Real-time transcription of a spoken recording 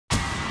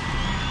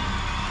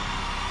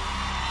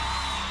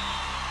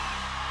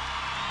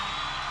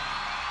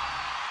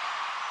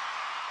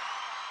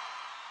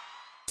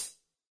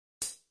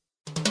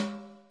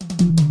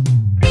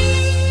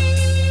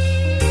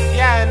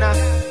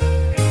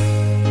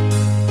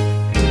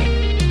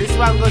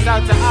one goes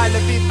out to all the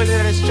people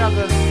in the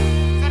struggle.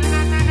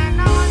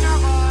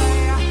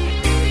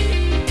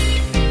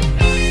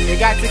 You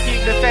got to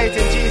keep the faith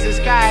in Jesus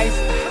Christ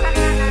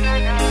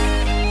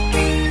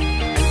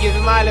and give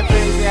him all the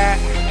praise, yeah.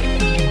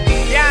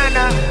 Yeah,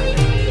 no.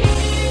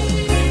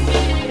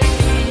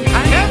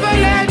 I never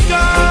let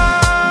go.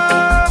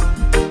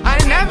 I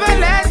never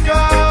let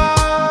go.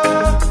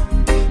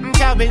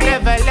 God will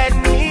never let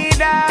me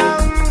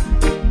down.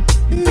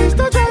 He's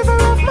the driver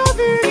of my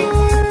vehicle.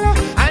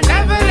 I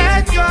never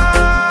let go.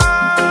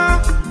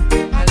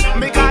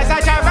 Because I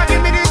try to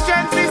give me the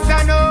strength,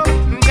 I know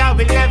God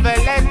will never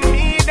let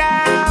me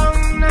down.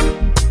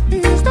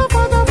 He's the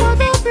father for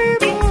the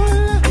people.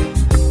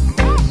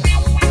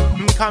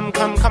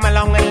 Come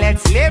along and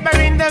let's labor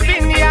in the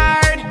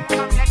vineyard.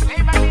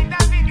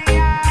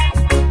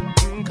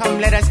 Come,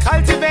 let us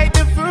cultivate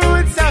the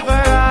fruits of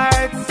our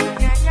hearts.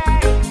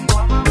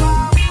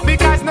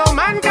 Because no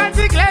man can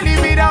see clearly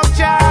without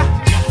Jah.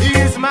 He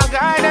is my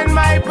guide and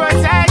my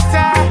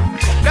protector.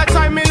 That's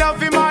why me love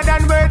him more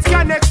than words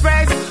can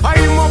express. Or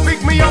he won't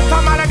pick me up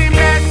from all of the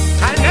mess.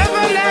 I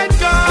never let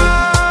go.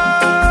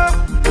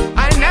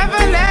 I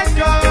never let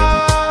go.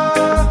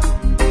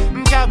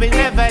 Jah will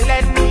never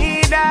let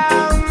me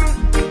down.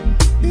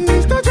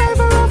 He's the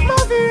driver of my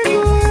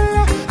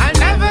vehicle. I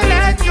never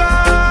let go.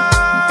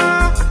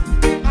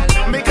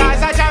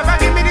 Because I try to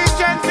give me the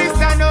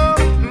strength, I know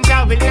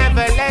God will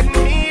never let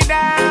me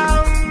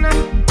down.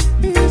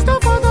 He's the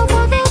father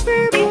for the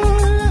people.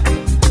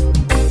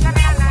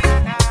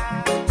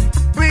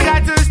 We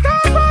got to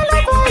stop all the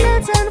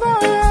violence and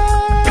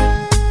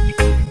violence.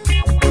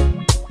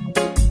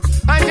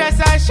 And just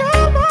show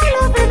my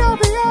love in our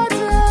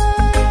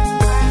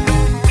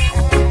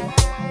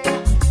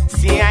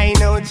see, I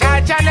know Jah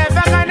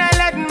never gonna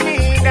let me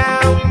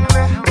down.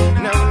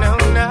 No, no,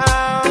 no.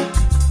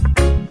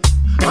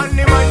 On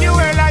the manual, you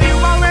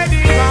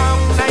already wrong.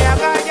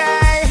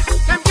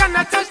 Them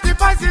cannot touch the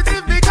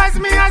positive because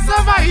me a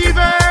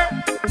survivor.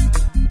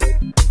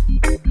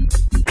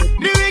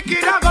 The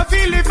wicked are gonna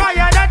feel the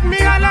fire that me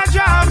all a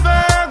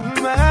driver.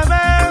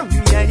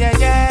 Yeah, yeah,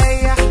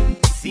 yeah.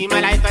 See, my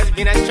life has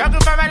been a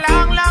struggle for a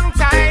long, long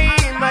time.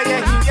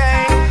 Yeah,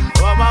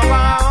 yeah. Wow, wow,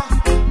 wow.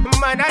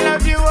 Man, I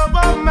love you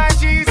above my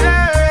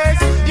Jesus.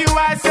 You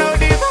are so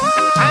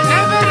divine. I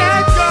never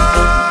let go.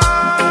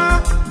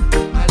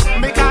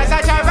 Because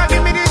I try to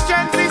give me the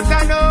strength,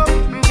 I know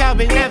God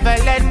will never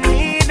let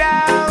me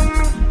down.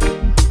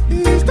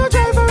 He's the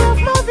driver of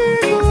my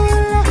vehicle.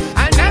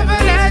 I never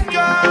let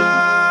go.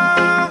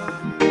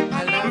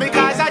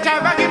 Because I try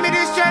to give me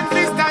the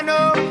strength, I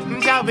know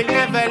God will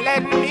never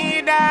let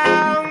me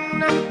down.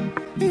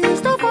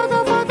 He's the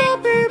father for the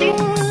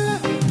people.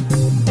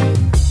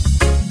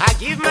 I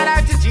give my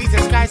life to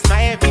Jesus Christ,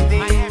 my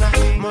everything.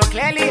 More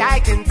clearly I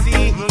can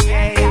see,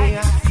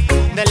 yeah.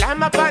 The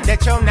Lamb upon the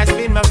throne has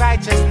been my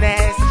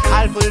righteousness.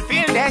 I'll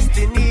fulfill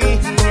destiny,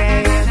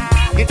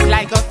 yeah. It's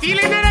like a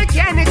feeling that I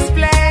can't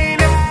explain.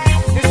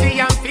 You see,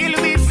 I'm filled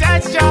with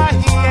such joy,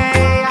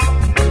 yeah.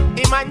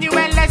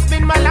 Emmanuel has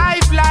been my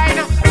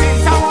lifeline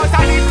since I was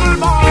a little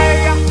boy.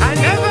 I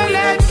never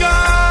let go.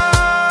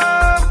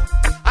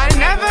 I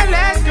never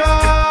let go.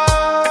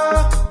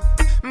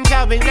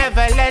 God will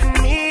never let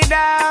me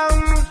down.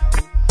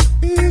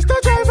 He's the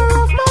driver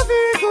of my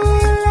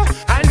vehicle.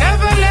 I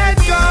never let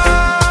go.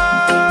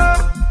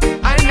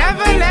 I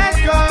never let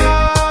go.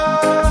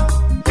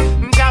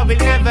 God will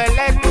never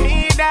let me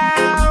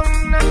down.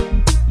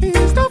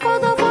 He's the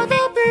father for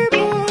the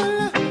people.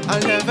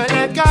 I'll never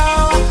let go.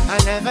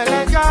 I'll never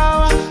let go.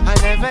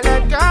 I'll never let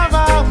go.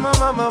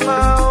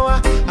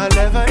 I'll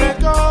never let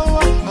go.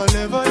 I'll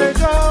never let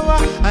go.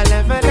 I'll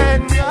never let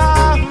go.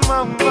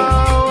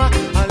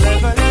 I'll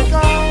never let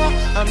go.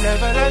 I'll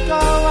never let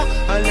go.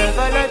 I'll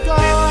never let go.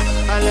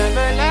 I'll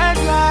never let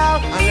go.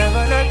 I'll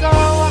never let go.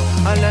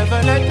 I'll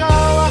never let go.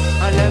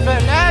 I'll never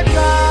let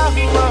go.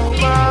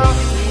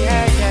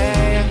 Yeah,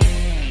 yeah.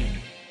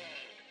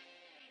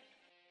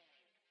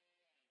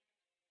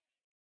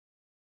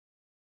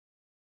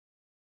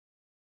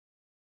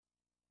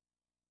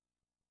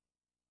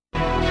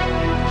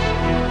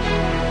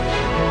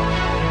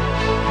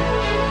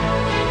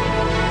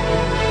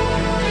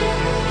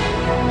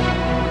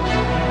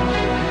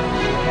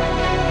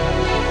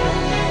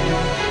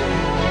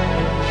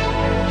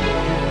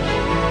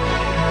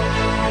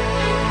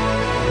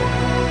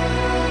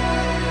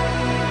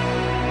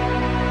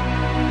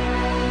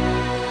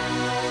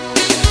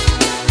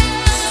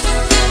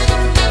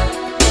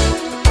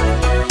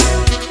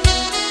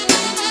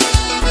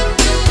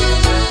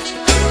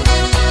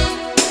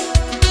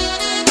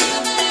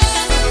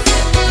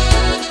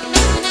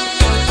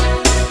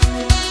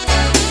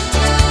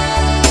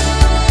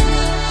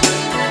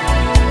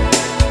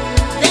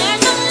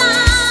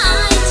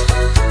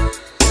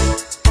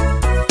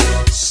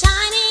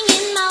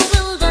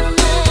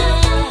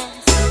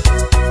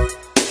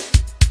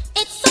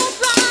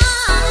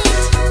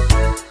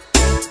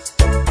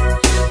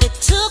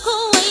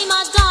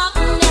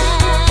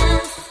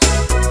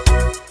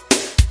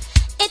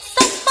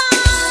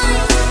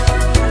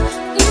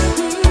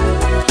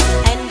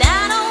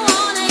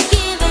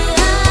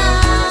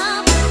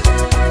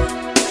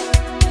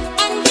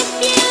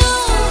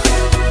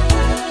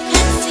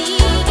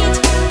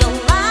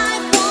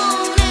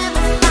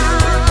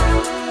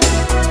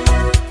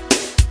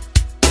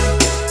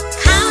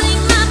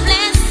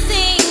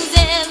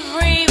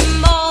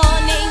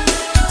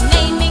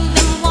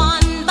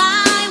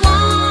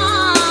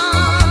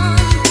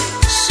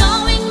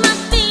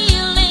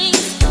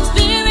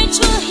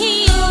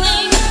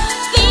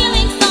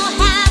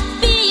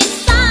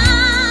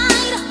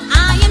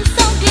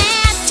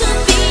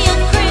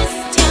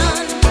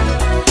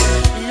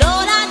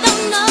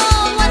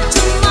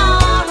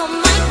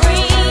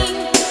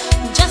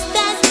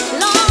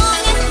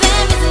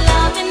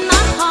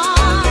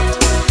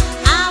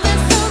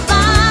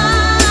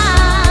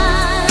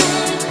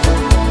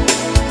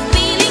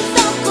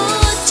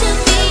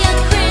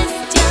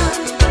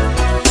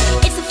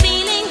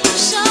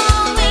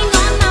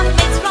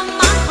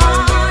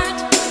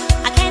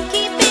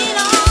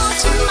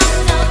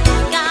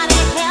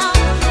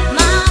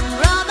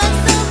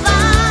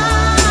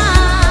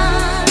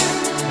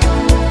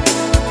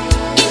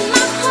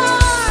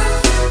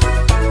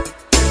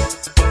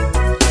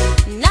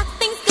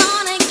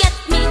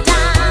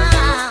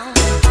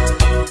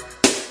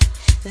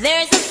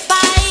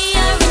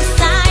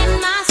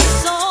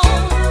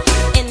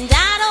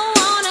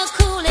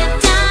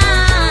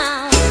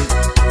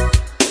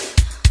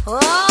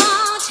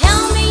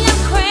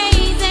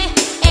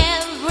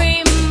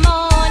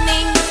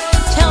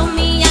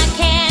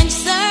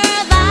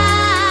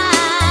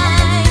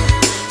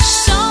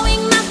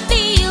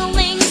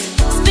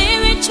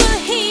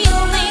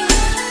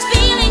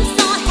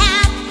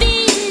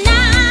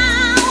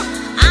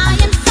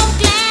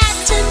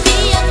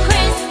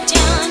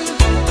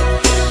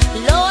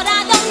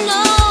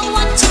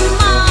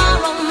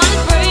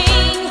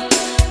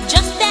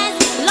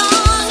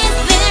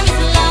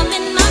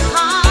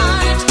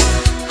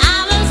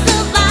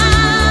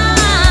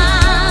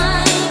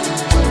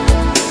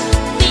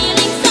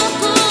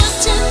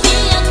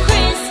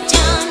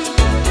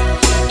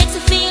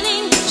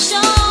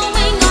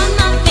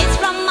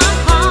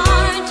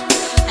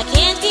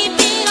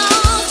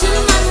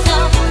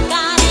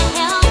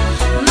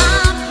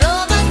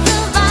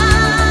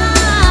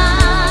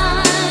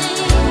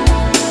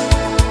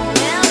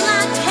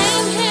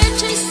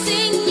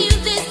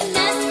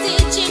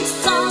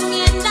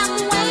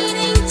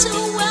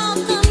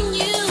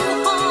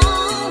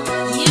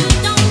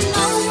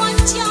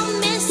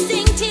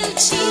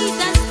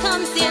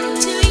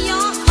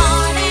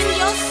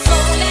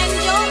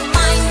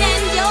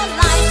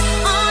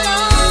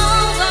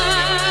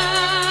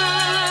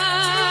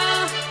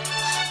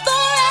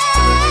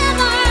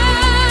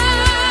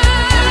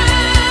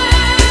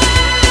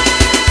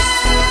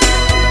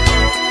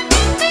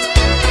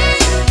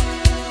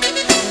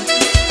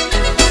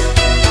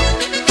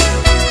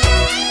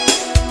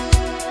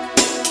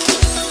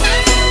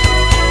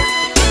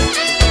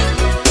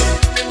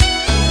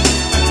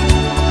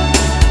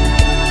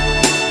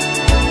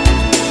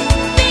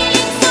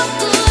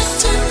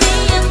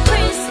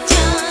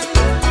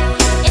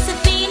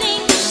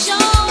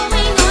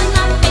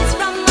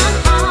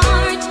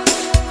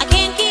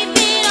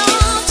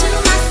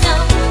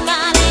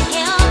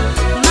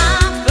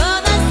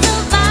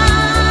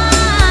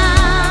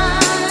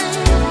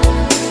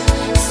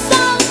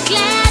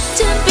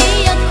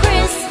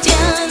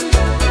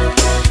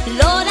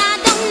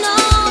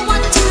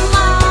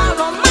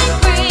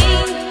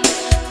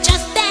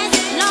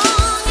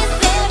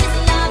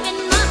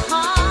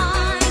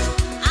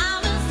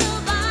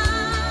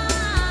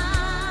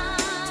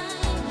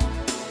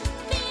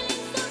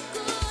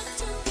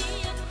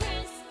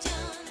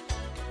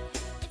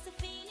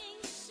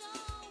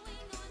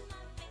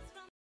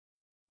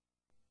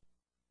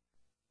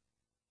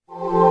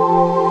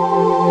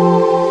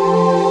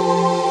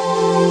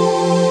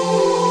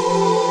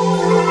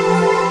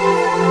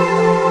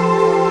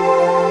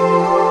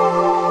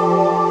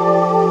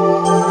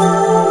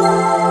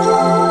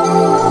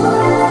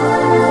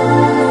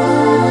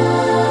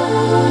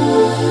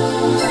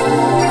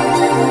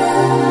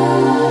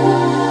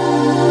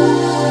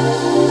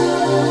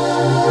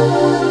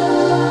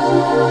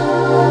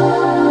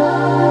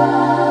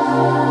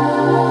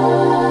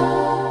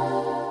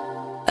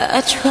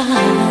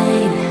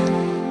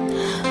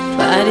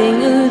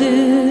 fighting a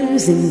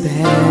losing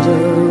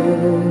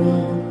battle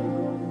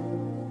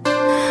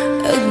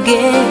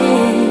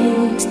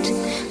against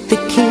the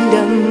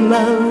kingdom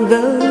of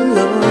the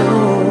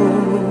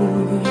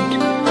Lord.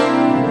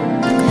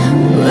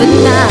 But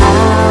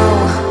now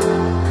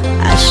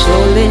I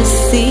surely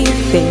see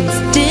things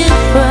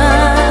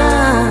different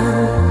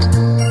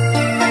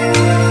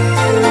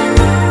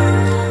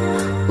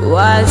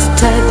while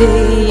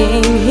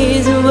studying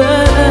His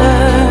word.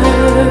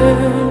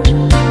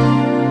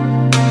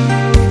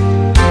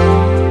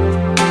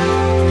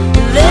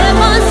 There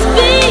must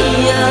be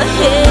a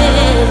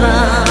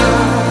heaven.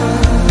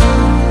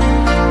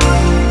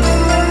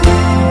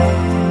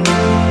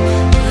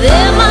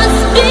 There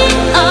must be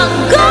a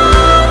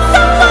God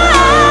somewhere.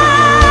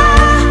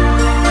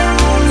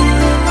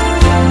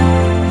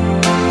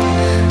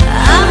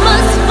 I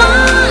must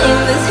find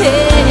this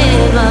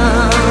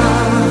heaven.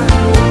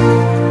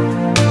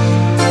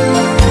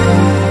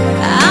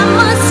 I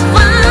must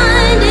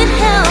find it,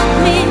 help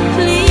me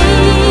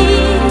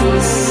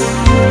please.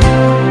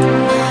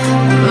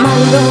 My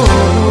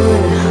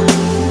Lord,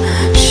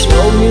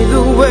 show me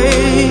the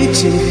way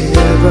to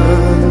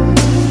heaven,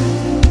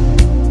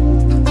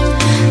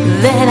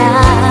 that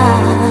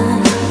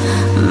I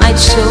might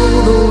show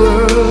the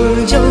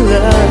world your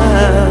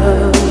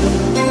love.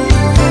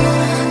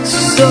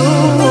 So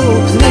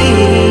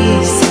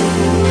please,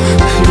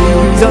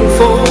 please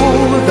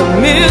unfold the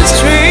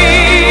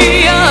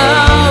mystery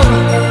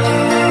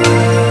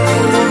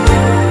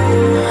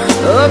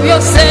of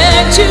your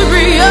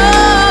sanctuary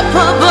up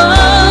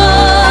above.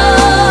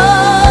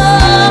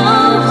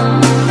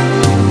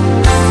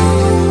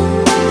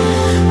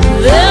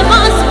 There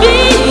must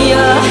be a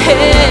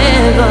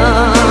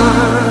heaven.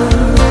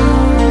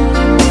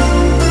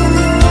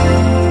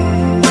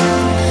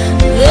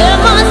 There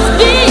must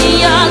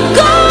be a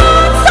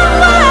God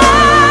somewhere.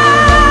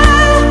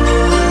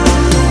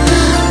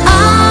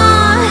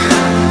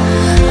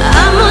 I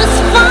must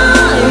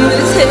find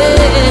this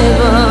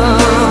heaven.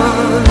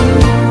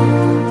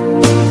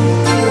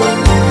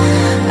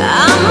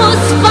 I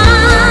must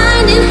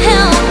find it,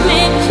 help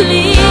me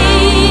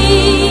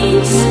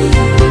please.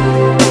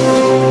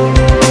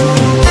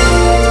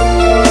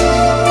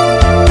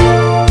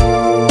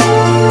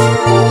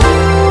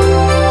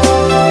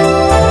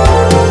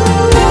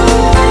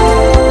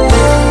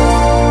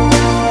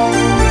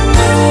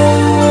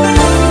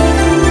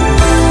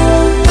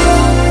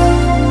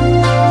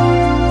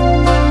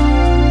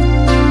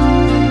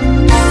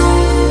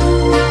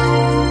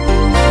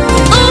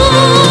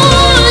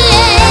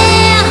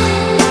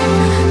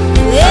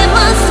 There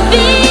must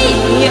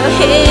be a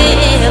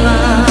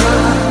heaven.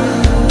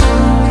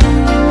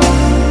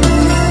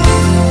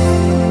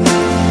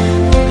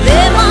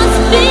 There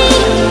must be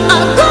a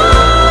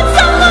God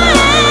somewhere.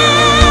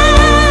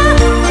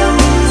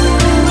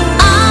 I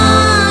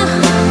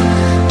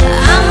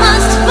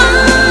must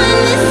find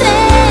this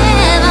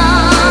heaven.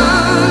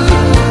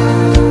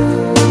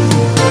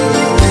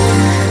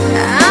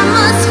 I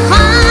must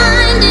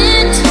find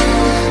it.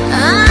 I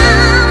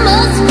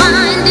must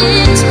find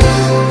it.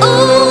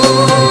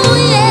 Oh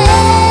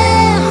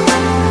yeah,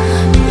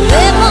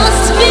 there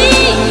must be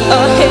a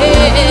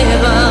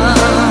heaven.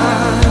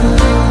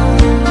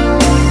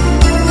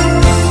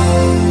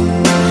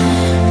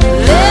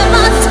 There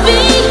must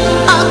be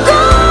a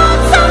God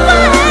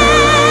somewhere.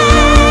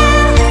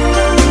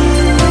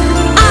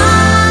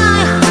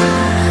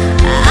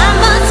 I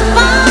must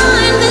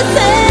find this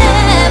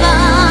heaven.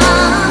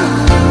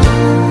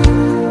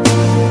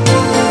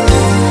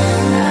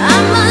 I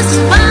must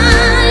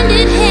find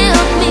it,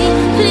 help me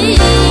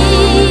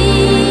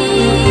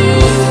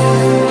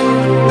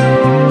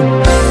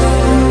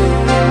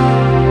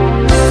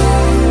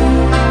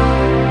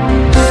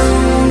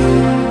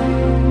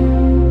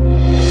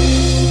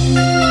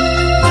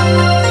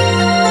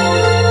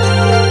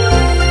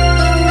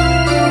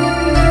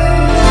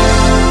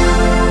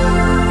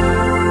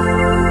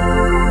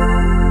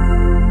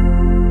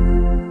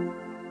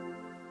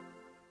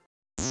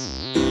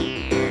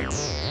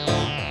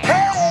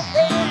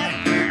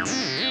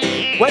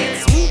Well,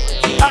 it's me,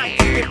 I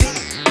keep it big.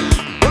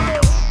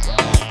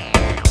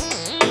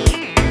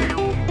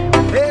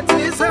 It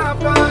is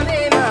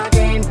happening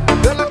again.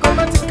 Girl, I come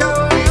and take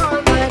away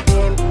all my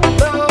pain.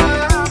 Though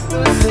I have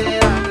to say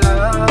I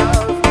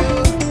love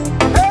you.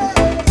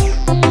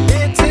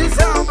 Hey, it is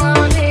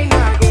happening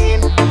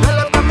again. Girl,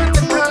 I come and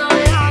take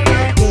away all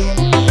my pain.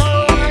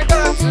 Though I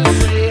got to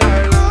say I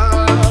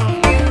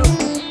love you.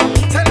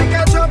 Tell me,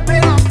 get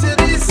jumping up to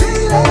the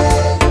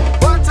ceiling.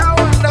 What a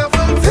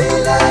wonderful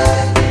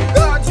feeling.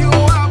 God, you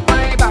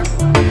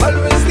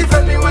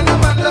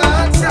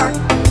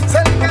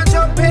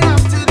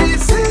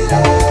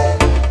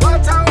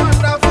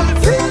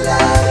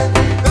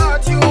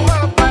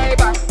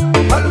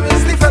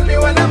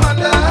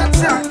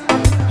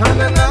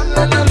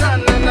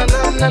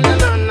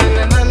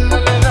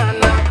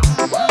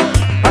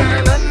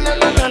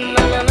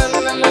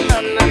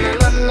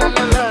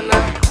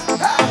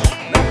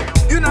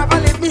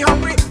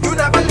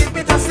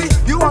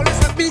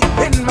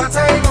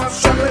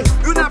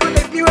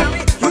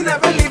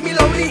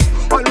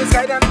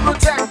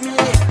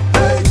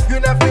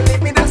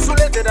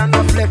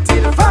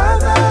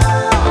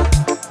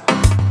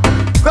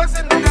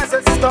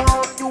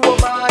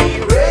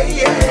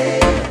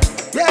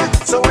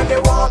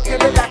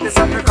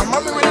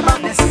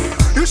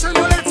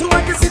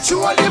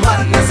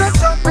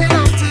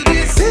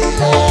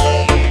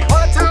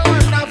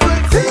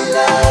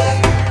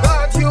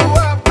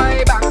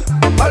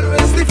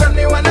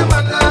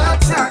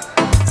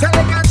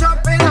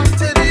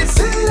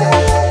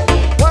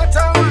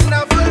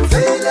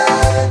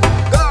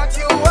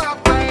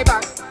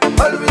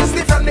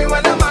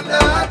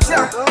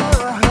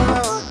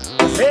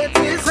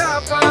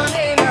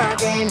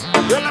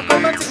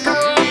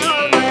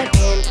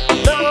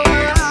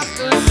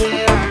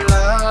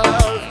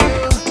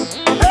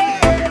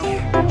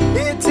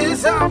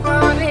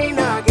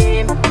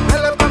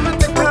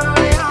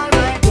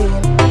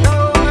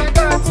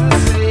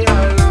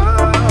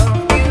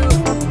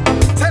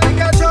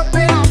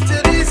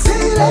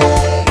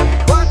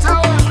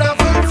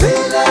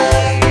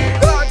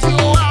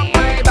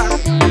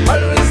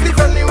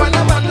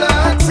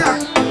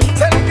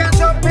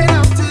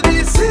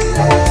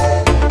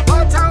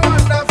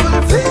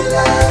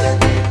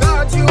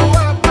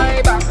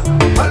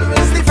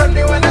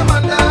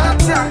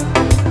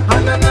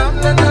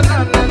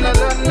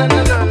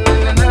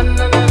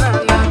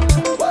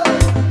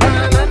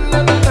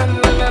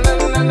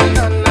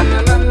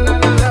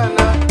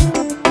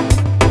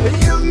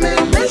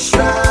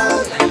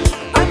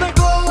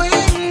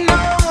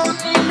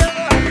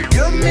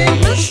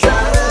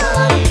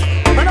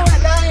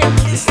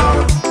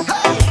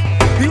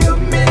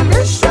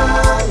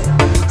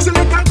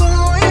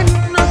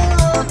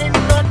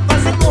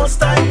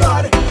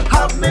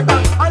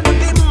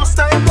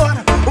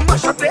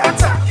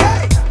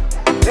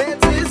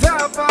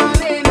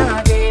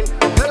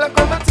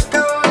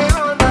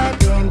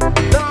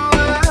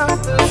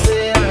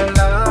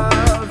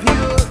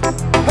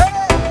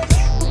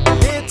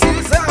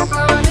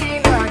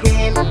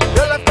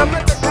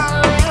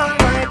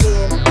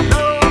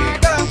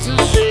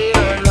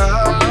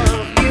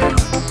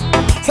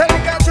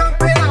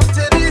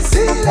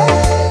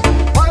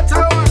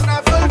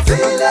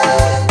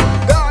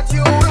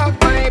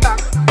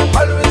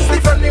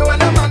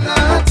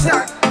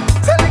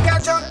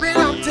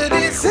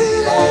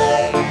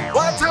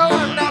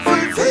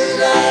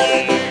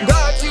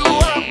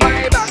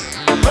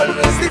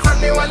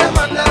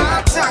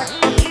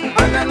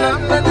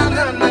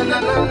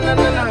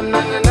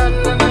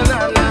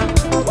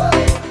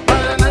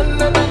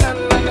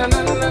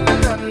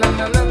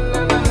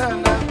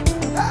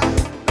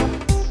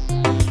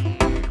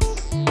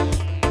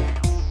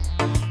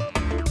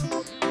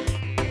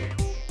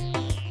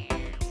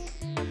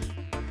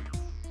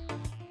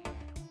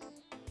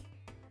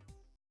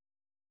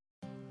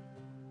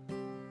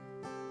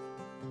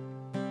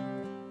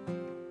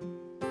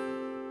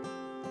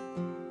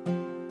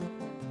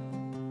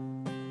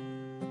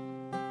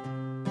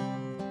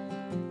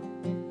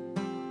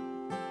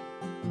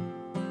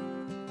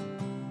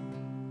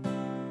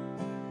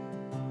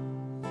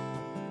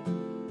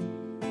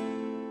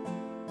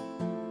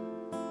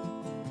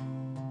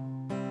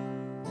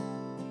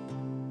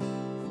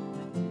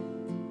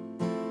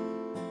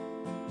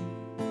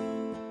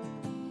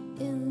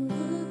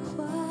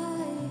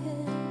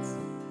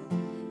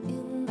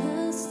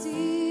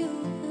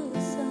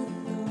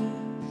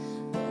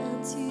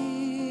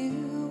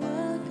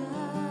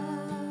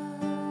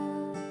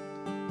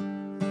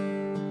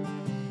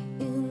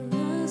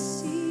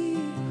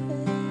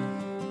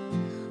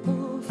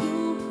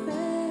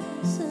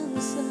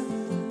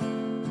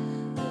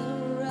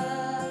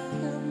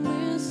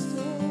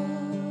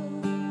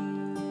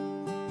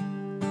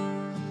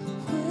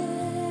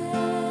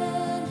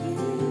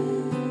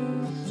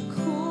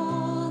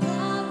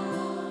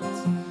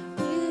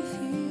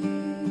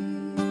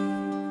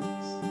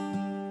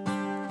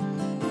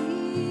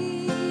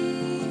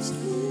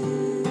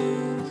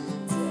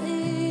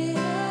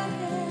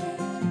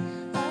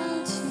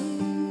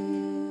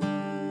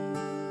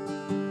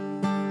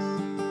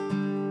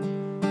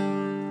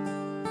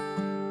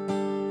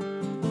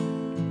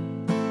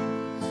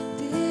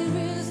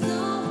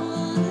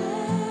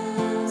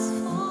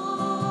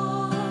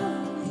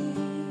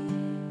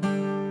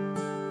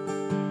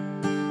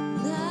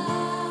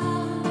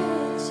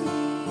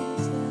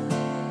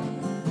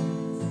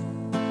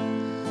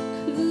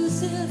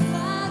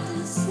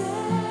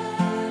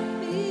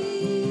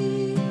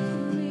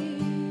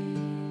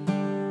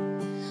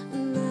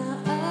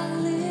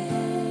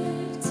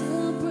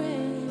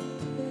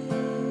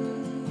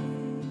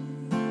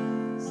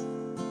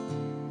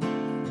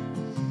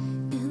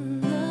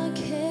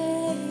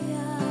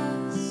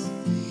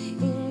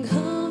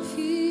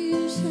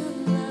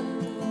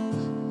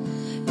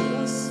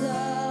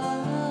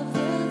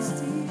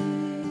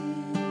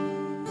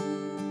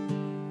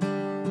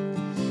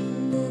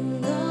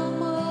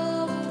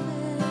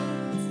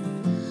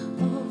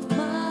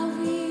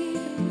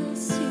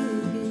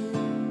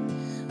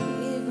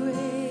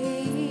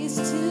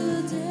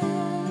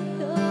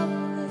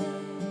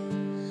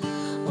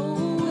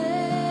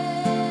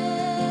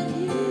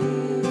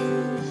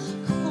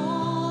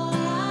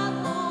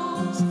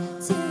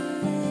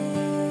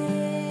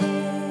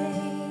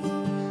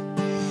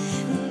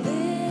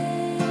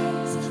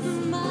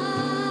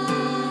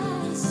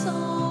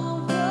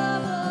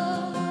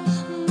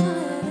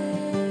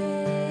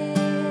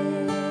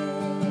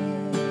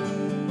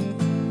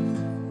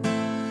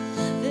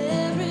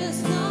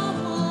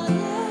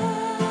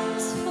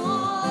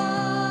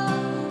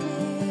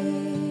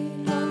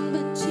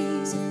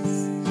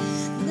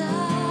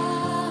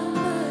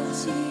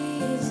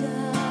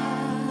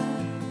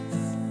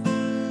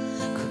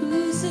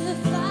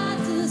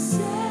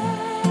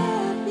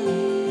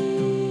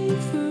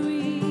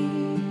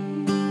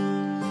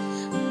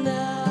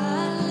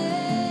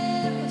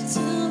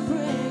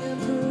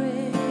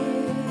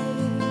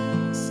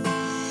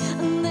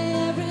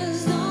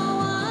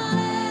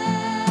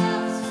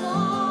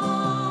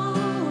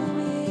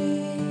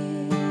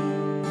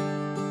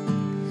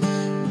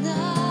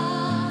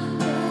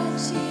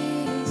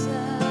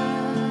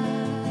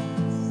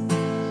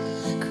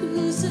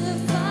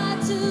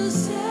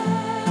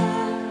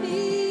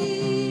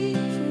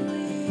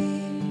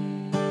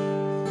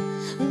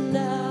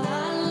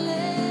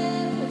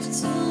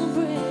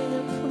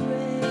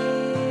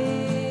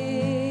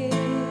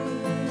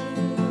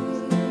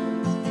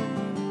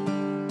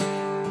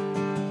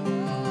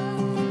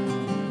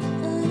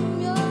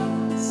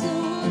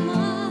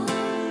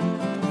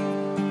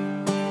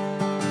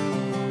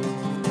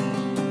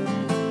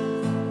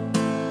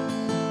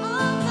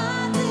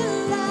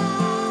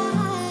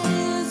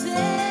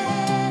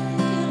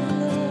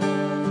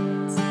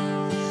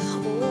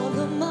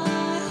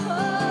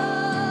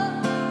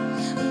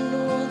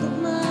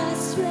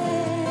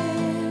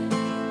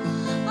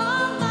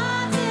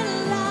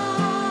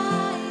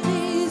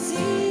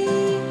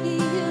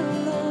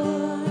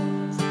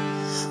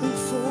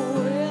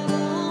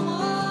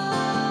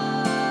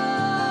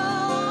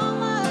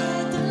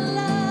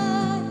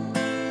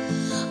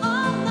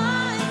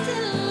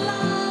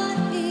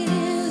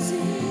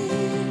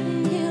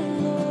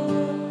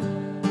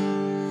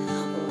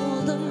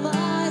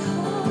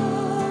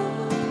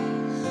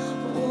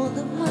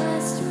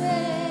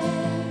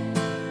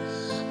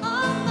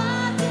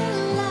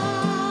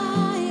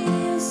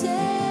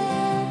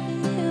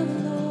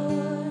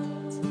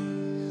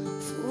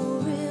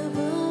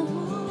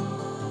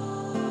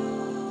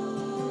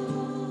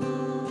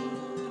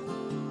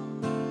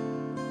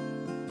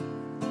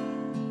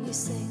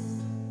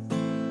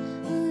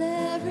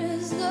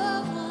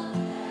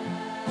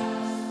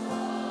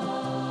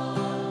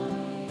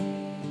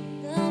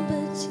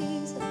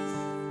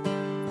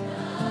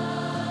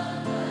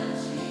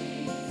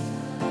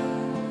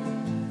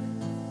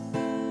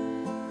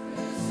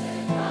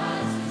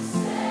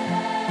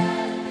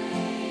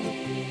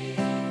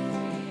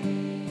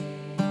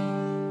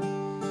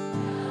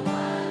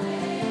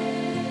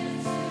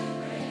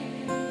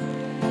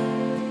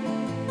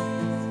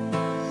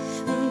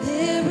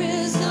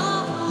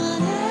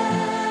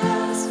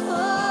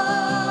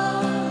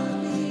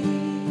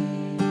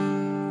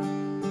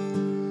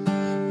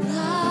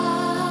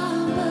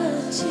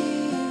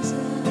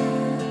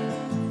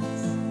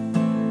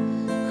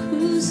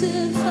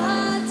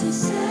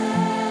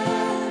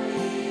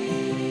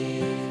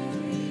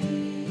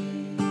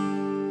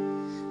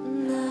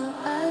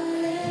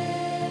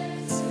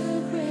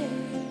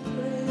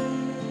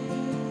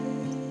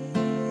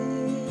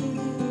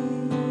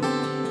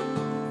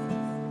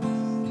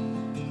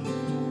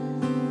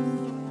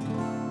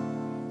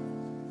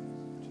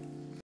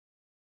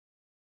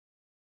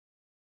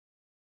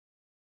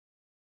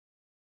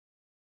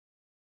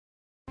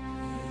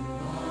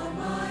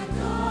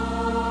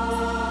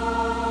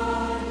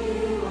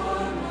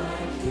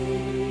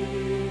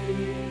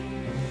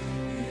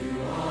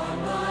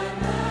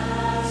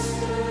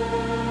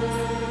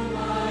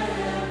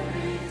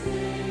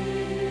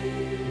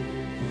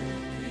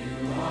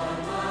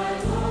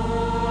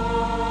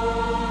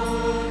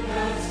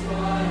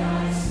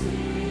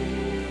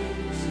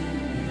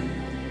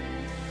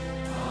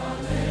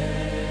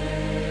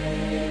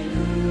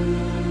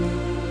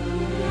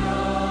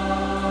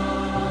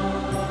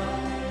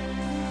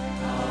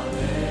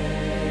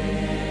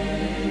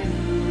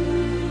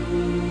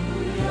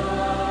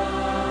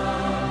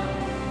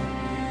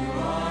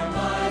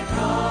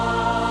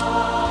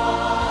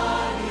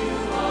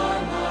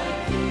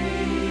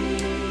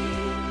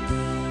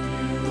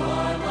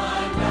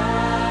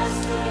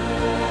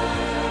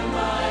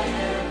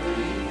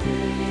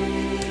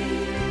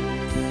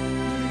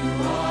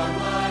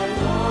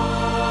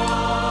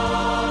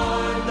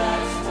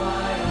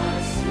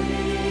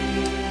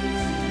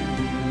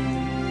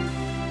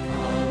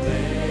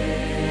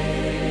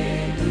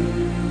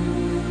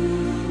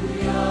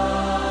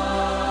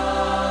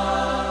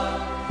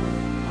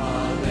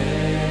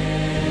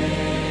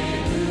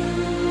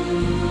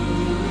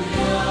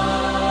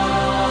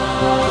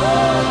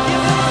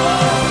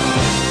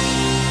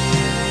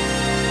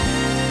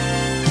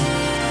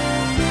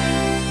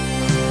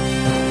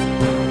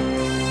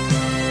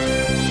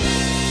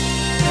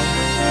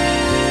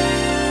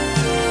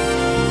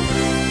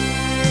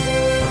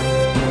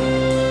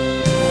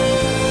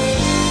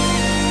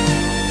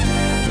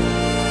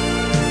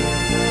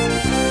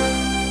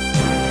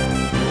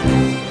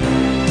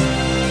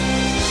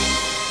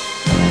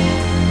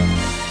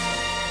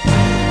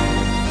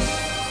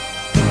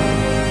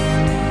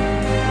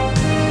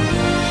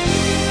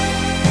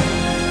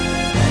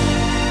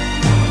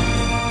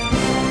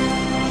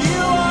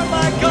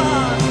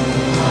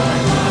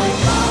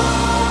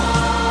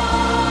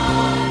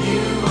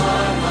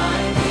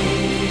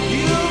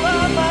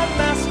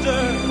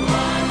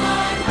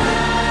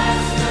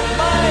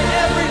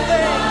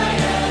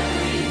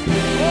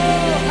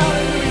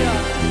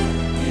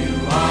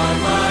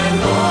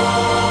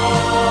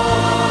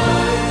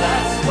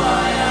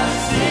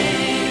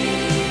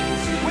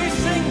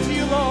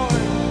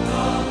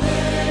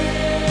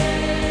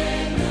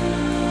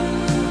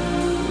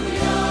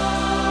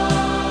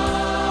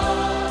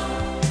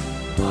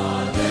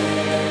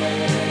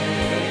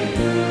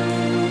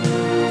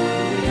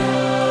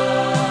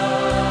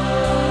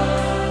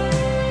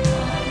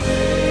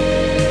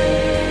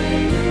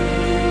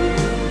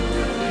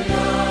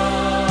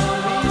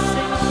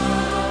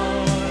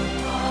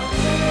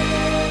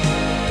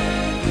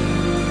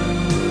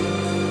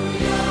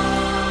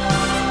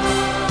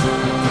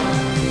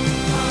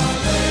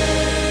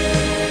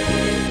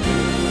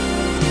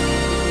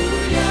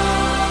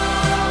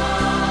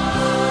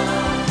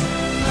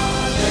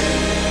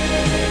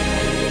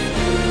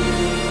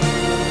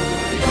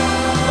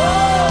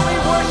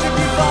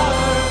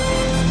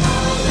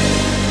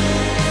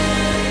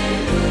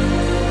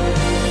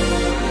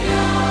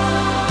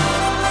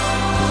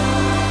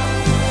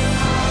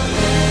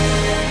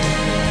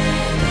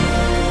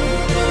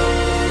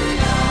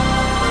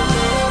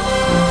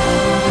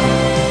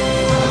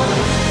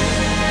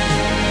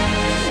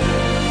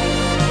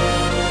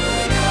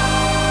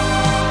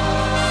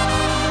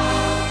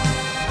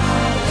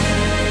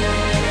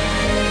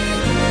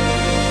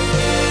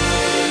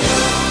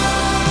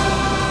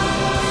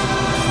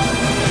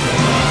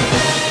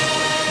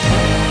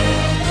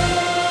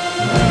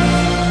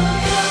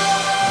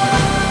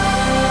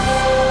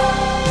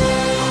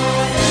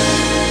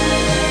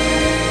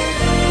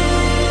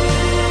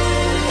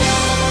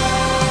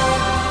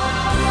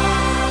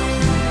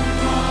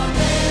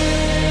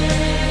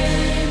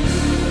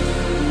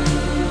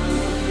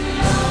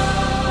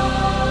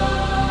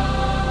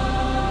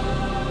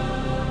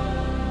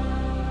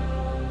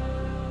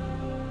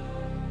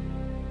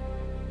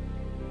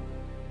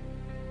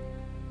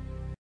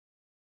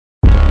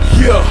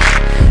Yeah,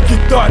 you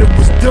thought it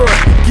was done.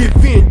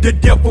 Give in, the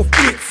devil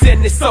fits,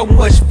 and it's so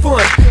much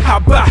fun. How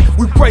about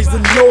we praise the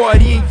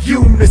Lord in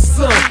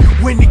unison?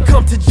 When it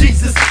comes to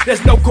Jesus,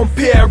 there's no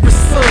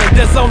comparison.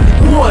 There's only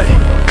one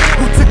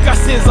who took our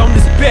sins on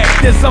his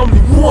back. There's only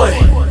one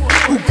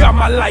who got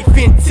my life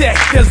intact.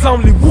 There's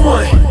only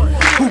one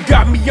who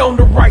got me on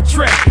the right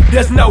track.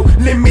 There's no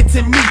limit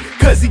to me,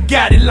 cause he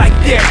got it like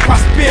that.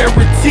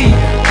 Prosperity,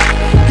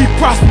 he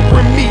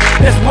prospering me.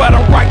 That's why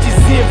the righteous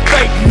in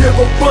faith live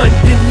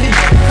abundantly.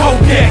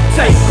 Kodak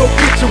take a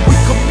picture, we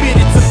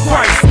committed to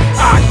Christ.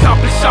 I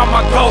accomplish all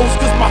my goals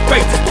cause my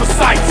faith is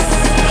precise.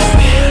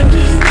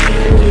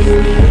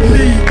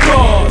 Lead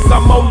cause,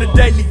 I'm on the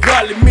daily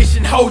godly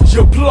mission. Hold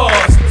your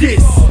applause.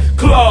 This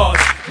clause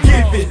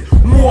giving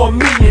more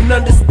meaning.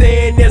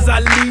 Understand as I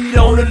lead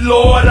on the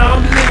Lord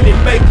I'm living.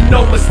 Make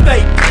no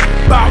mistake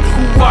about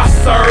who I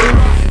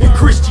serve. In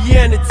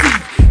Christianity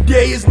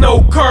there is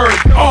no curve.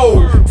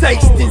 Oh,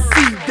 taste and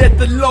see that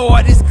the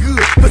Lord is good.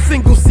 For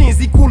single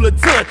sins equal a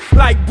ton,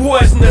 like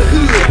boys in the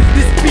hood.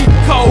 This beat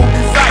cold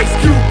as Ice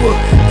Cube,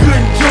 good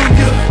and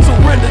Junior.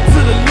 Surrender to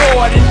the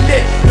Lord and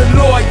let the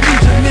Lord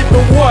use your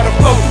living water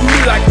flow through me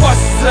like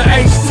buses of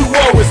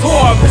H2O. It's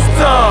harvest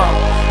time,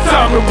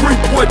 time to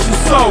reap what you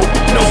sow.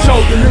 No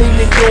shoulder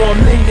leaning, though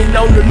I'm leaning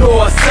on the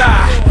Lord's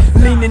side.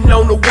 Leaning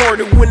on the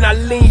word, and when I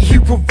lean, he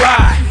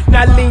provide.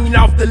 Not lean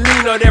off the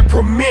leaner that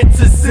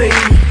promethazine.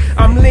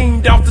 I'm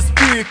leaned off the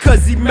spirit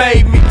cause he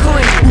made me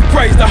clean. We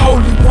praise the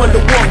Holy One, the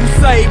one who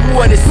saved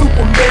more than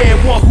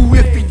Superman. One who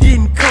if he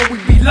didn't come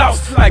we'd be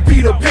lost like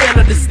Peter Pan.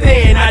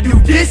 Understand I do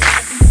this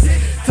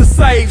to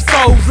save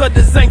souls.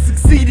 Others ain't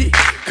succeeded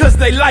cause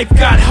they life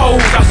got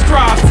holes. I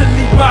strive to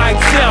lead by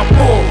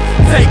example.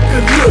 Take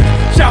a look,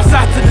 shouts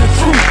out to the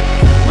truth.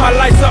 My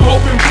life's an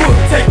open book,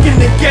 taking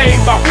the game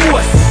by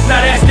force.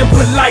 Not asking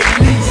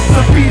politely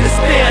to be the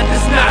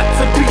standards, not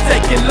to be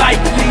taken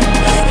lightly.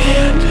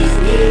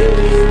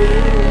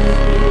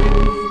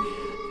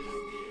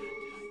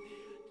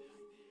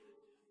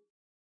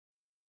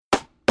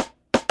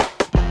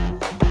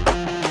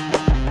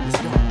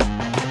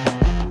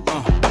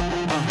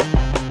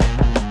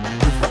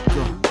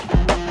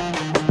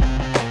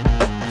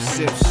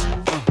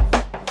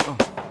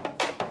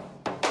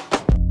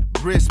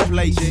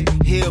 Breastplate,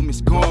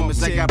 helmets,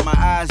 garments. I got my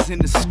eyes in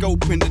the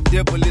scope and the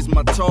devil is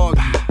my target.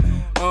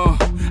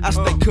 I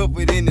stay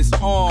covered in his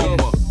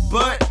armor,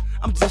 but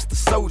I'm just a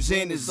soldier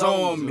in his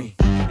army.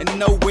 And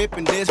no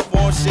weapon that's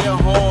formed shall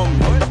harm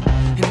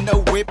me. And no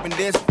weapon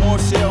that's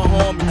formed shall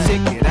harm me.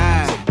 Check it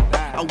out.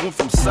 I went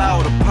from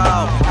Saul to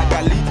Paul. I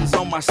got legions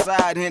on my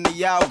side and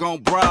they all gon'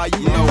 brawl.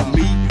 You know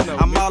me,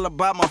 I'm all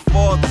about my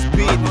father's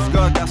business.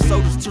 God got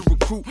soldiers to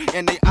recruit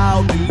and they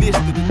all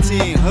enlisted the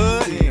 10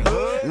 HUD.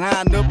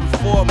 Line up in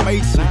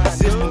formation.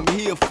 System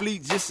here, flee,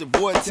 just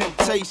avoid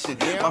temptation.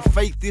 My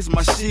faith is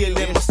my shield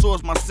and my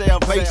sword's my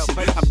salvation.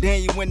 I'm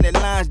Daniel when the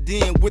lines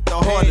den with the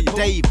heart of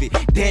David.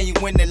 Daniel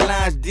when the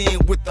lines den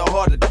with the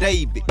heart of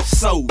David.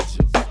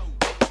 Soldier.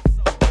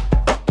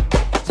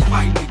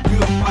 Fighting a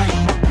good fight,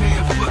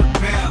 preparing for the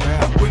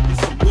battle.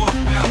 Weapons of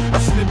warfare,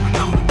 I'm slipping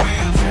on the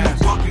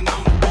mountains, walking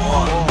on the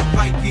water.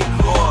 Fight getting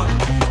harder,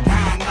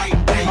 dying night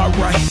and day.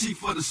 Alright, she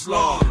for the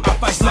slaughter. I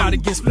fight not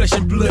against flesh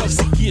and blood, it's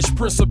against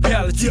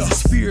principalities. It's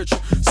spiritual,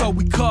 so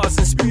we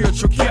causing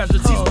spiritual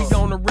casualties. We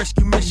on a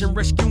rescue mission,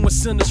 rescuing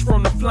sinners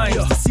from the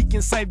flames to seek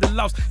and save the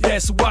lost.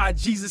 That's why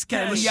Jesus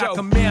came. We our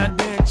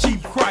commander in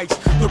chief,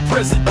 Christ, the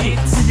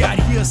president. We out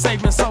here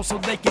saving souls so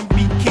they can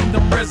be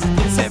kingdom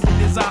residents. Heaven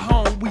is our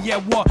home. We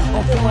at war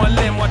on foreign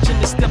land, watching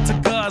the step to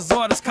God's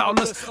orders. Call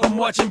us a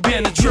marching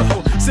band of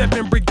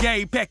 777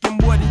 brigade, packing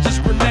more than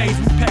just grenades.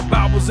 We pack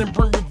Bibles and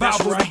bring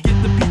revivals to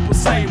get the people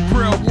saved.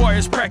 Prayer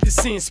warriors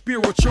practicing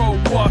spiritual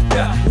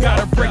warfare.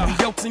 Gotta break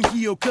the yokes and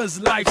heal, cause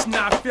life's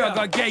not fair.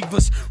 God gave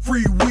us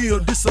free will,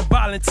 this a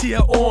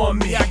volunteer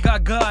army. I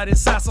got God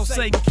inside, so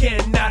Satan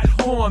cannot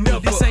harm me.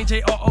 This ain't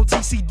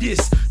JROTC,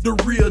 this the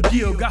real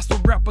deal. Gospel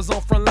rappers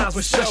on front lines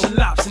with special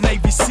ops and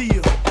Navy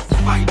SEAL.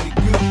 Fighting a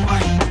good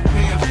fight,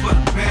 preparing for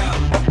the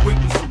battle.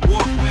 Weapons of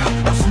warfare,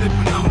 I'm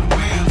slipping on the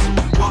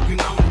mountains, walking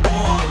on the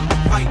water.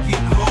 Fight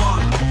getting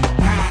harder,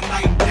 dying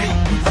night and day.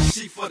 We the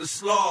sheep for the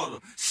slaughter,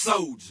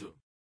 soldier.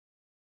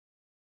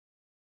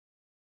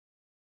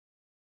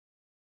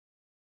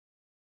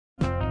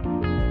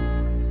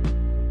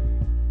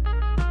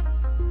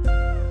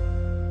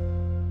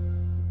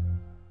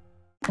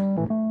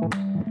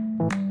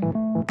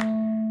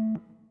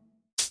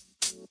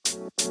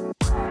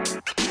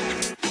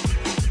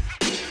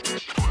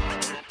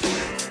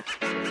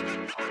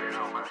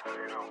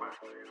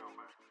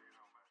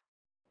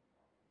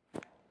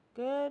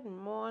 Good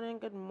morning,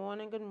 good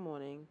morning, good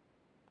morning.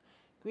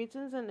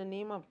 Greetings in the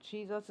name of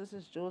Jesus. This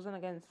is Josen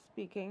again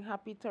speaking.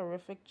 Happy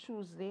terrific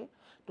Tuesday.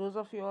 Those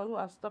of you all who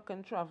are stuck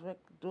in traffic,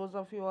 those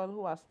of you all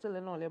who are still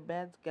in all your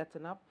beds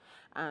getting up,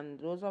 and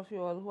those of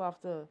you all who have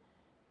to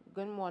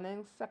good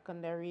morning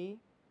secondary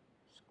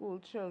school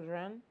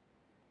children.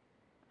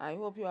 I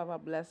hope you have a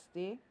blessed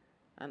day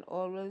and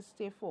always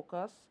stay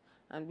focused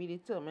and be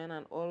determined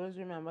and always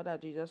remember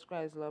that Jesus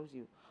Christ loves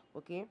you.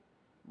 Okay?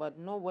 But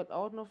no,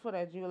 without no further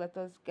ado, let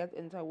us get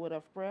into a word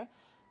of prayer.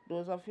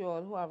 Those of you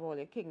all who have all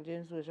your King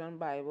James Version,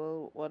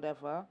 Bible,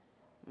 whatever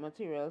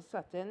material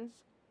settings,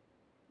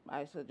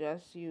 I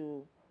suggest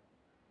you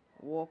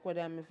walk with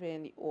them if you're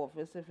in the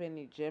office, if you're in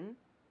the gym.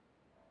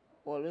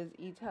 Always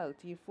eat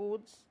healthy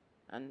foods,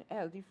 and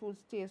healthy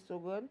foods taste so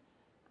good,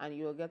 and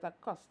you'll get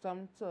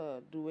accustomed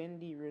to doing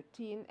the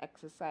routine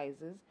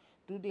exercises.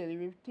 Do daily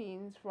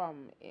routines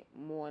from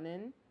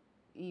morning,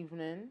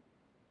 evening,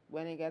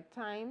 when you get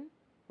time,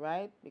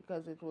 right?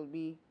 Because it will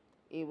be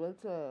able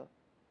to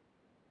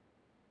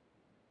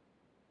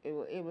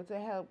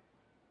help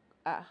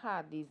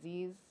heart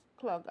disease,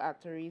 clog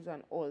arteries,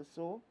 and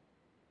also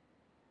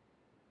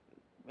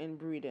in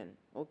breathing.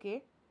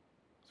 Okay,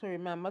 so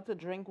remember to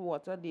drink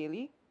water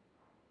daily,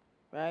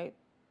 right?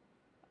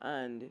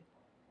 And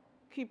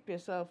keep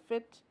yourself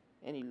fit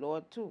in the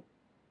Lord too,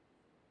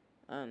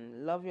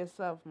 and love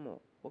yourself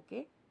more.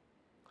 Okay,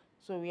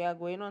 so we are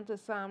going on to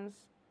Psalms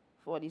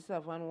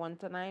 47 1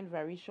 to 9.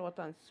 Very short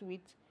and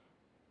sweet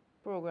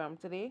program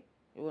today.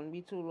 It won't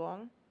be too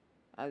long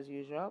as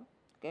usual.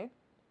 Okay,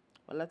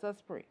 well, let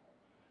us pray.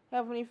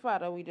 Heavenly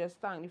Father, we just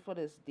thank you for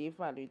this day,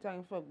 Father. We thank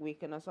you for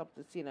waking us up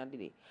to see another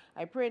day.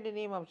 I pray in the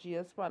name of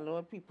Jesus, Father,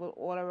 Lord, people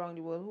all around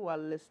the world who are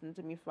listening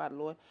to me, Father,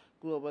 Lord,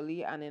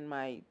 globally and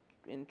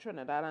in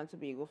Trinidad and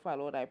Tobago,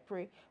 Father, Lord, I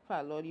pray,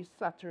 Father, Lord, you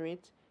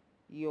saturate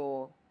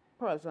your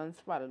presence,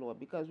 Father, Lord,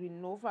 because we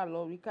know, Father,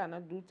 Lord, we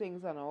cannot do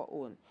things on our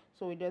own.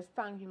 So we just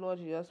thank you, Lord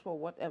Jesus, for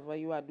whatever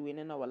you are doing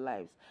in our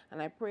lives.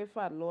 And I pray,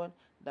 Father, Lord,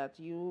 that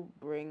you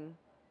bring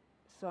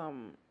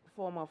some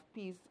form of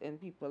peace in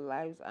people's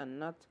lives and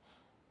not,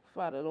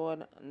 Father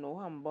Lord, no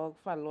humbug,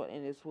 Father Lord,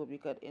 in this world,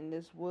 because in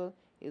this world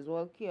is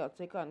all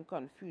chaotic and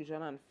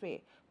confusion and fear.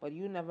 But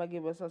you never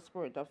give us a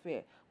spirit of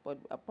fear, but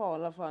a power,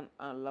 love,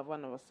 and love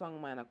and a song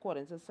mind,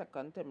 according to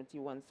 2 Timothy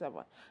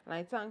 1:7. And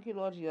I thank you,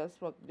 Lord Jesus,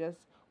 for just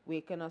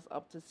waking us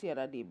up to see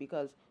another day,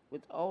 because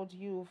without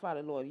you,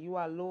 Father Lord, you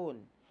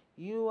alone,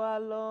 you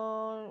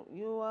alone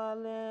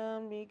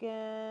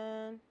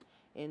began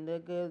in the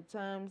good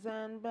times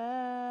and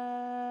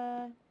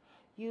bad.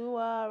 You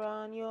are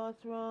on your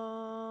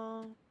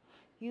throne.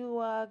 You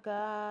are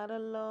God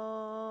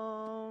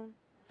alone.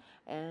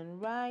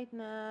 And right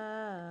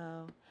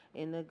now,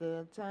 in the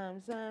good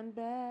times and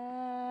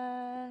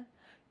bad,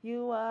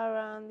 you are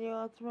on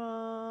your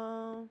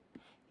throne.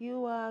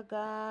 You are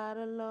God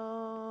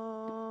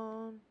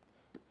alone.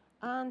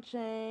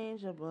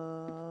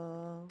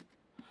 Unchangeable,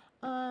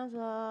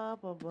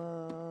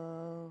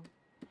 unstoppable,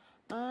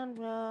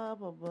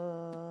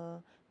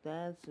 unlovable.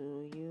 That's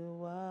who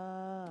you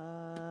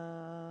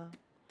are.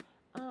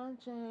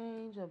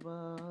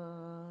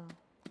 Unchangeable,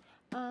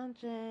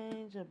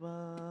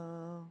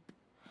 unchangeable,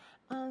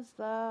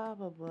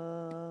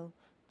 unstoppable.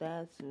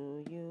 That's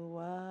who you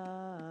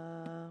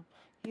are.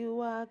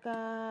 You are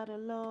God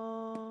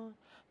alone.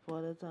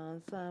 For the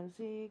times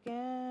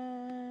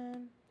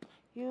again,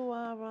 you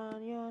are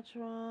on your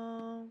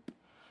throne.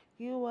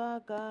 You are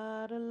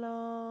God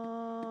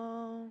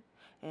alone.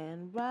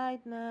 And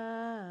right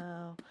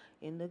now,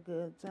 in the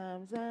good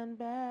times and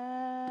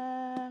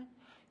bad,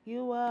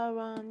 you are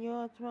on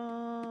your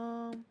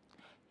throne.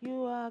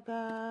 You are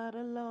God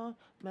alone.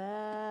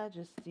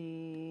 Majesty.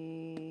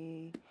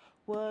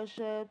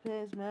 Worship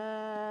his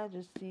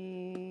majesty.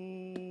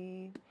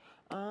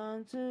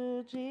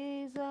 Unto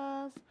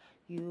Jesus,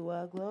 you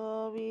are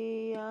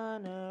glory,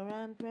 honor,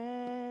 and praise.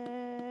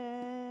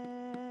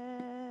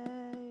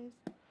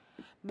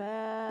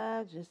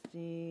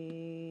 Majesty,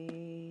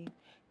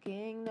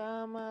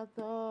 kingdom,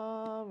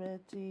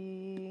 authority.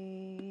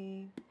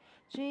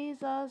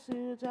 Jesus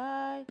who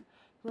died,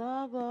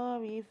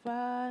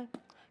 glorified,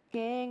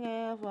 King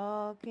of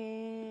all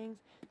kings,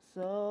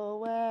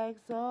 so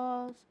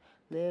exalts,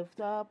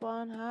 lift up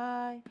on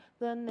high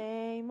the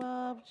name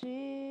of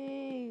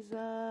Jesus.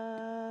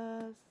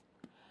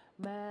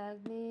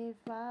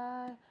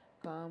 Magnify,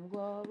 come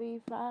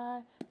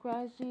glorify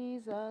Christ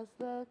Jesus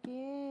the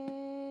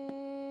King.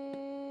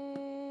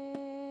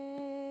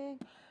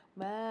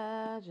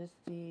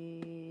 Majesty,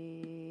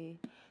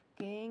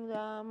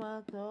 kingdom,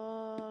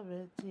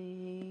 authority.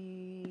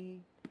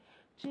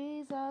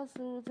 Jesus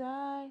who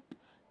died,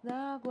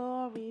 now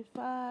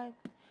glorified,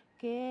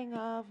 King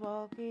of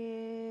all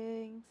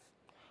kings.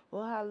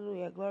 Oh,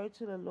 hallelujah. Glory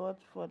to the Lord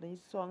for these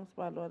songs,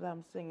 Father Lord,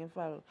 I'm singing,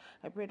 Father.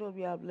 I pray it will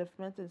be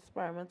upliftment,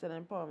 inspirement,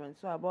 and empowerment.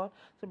 So about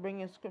to bring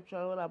in scripture,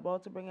 Lord,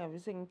 about to bring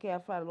everything in care,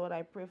 Father Lord.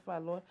 I pray,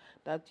 Father Lord,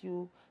 that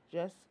you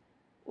just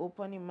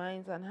open the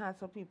minds and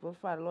hearts of people,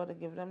 Father Lord, to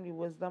give them the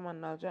wisdom and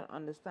knowledge and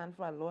understand,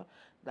 Father Lord,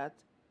 that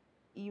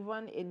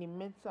even in the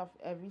midst of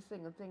every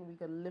single thing, we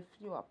can lift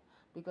you up,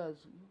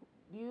 because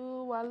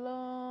you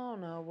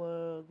alone are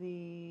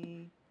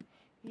worthy.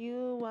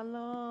 You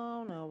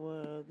alone are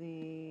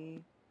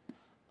worthy.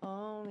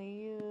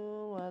 Only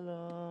you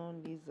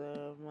alone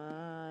deserve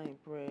my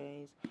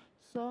praise.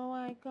 So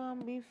I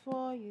come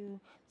before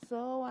you,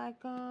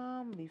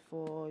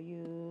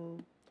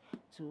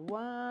 to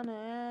honor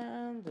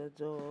and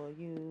adore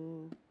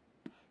you.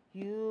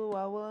 You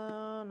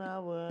alone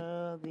are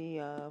worthy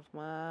of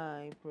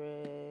my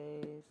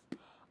praise.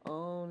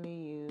 Only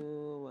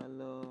you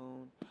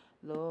alone,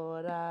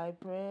 Lord, I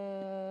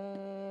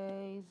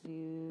praise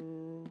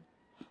you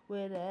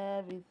with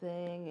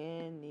everything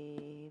in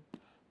need.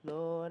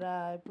 Lord,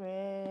 I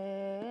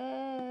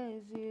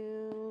praise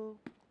you.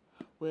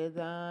 With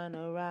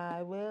honor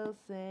I will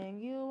sing.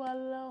 You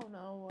alone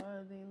are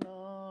worthy,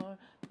 Lord.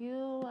 You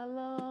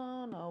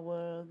alone are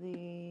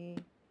worthy.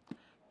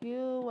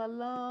 You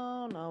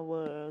alone are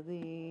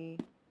worthy.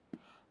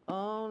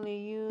 Only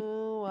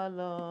you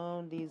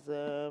alone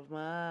deserve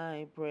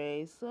my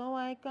praise. So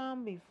I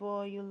come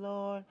before you,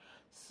 Lord.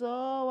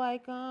 So I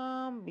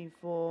come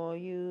before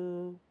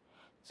you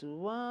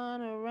to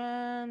honor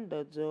and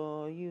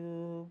adore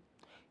you.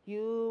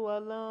 You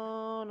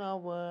alone are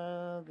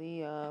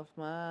worthy of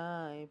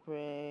my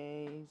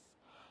praise.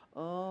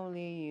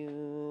 Only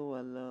you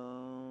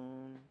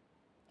alone.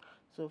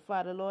 So,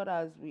 Father Lord,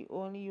 as we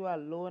only you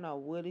alone are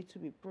worthy to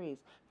be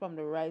praised, from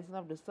the rising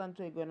of the sun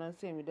to the going on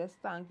same, we just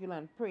thank you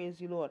and praise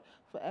you, Lord,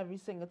 for every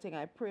single thing.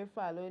 I pray,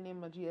 Father, in the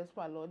name of Jesus,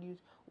 Father Lord, use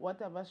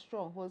whatever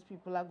strongholds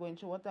people are going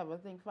through, whatever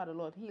thing, Father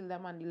Lord, heal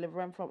them and deliver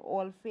them from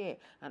all fear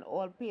and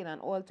all pain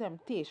and all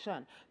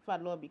temptation,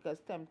 Father Lord, because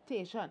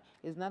temptation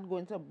is not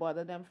going to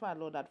bother them, Father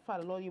Lord. That,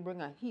 Father Lord, you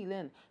bring a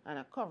healing and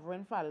a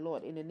covering, Father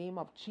Lord, in the name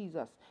of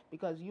Jesus,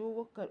 because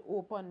you could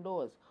open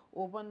doors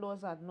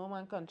that no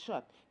man can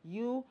shut.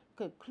 You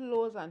could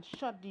close and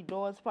shut the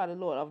doors, Father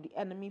Lord, of the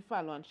enemy,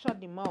 Father Lord, and shut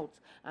the mouths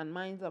and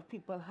minds of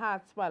people's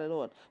hearts, Father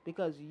Lord,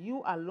 because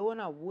you alone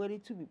are worthy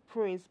to be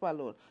praised, Father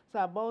Lord. So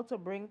about to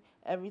bring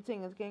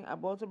everything again,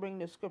 about to bring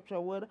the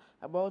scripture word,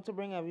 about to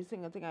bring every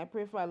single thing. I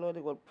pray, Father Lord,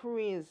 it will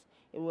praise,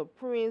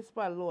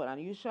 Father Lord,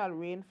 and you shall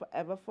reign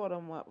forever, Father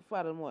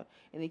Lord,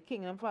 in the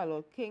kingdom, Father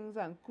Lord, kings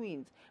and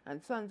queens,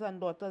 and sons and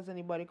daughters in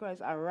the body of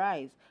Christ,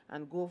 arise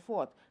and go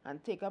forth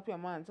and take up your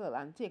mantle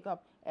and take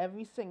up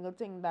every single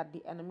thing that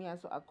the enemy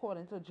has,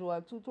 according to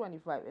Joel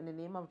 2:25, in the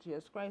name of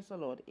Jesus Christ the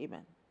Lord.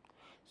 Amen.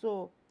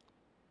 So,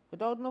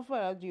 without no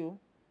further ado,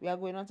 we are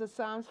going on to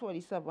Psalms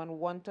 47,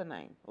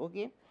 1-9.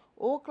 Okay?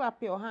 Oh,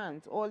 clap your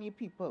hands, all you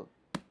people.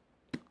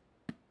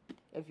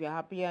 If you're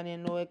happy and you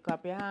know it,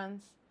 clap your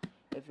hands.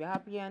 If you're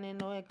happy and you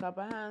know it, clap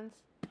your hands.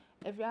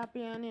 If you're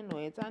happy and you know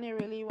it, and you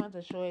really want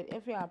to show it,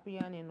 if you're happy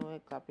and you know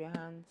it, clap your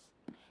hands.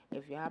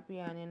 If you're happy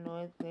and you know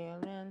it, say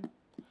amen.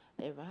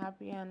 If you're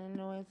happy and you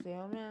know it, say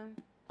amen.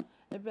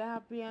 If you're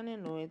happy and you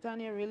know it,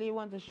 and you really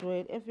want to show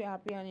it, if you're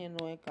happy and you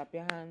know it, clap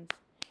your hands.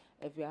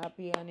 If you're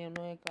happy and you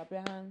know it, clap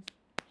your hands.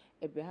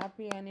 If you're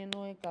happy and you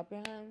know it, clap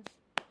your hands.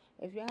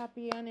 If you're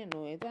happy and you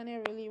know it, and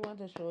you really want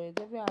to show it,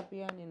 if you're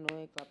happy and you know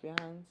it, clap your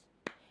hands.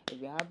 If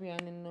you're happy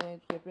and you know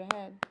it, clap your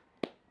head.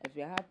 If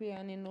you're happy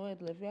and you know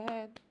it, lift your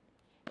head.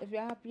 If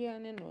you're happy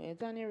and you know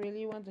it, and you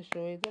really want to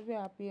show it, if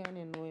you're happy and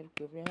you know it,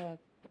 clap your head.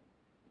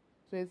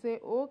 So you say,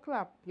 oh,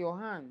 clap your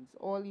hands,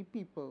 all ye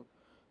people.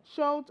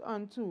 Shout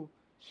to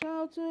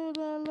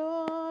the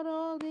Lord,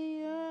 all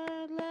the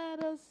earth,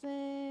 let us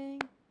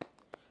sing.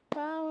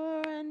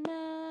 Power and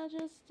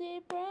majesty,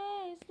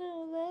 praise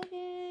to the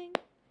King.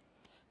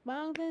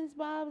 Mountains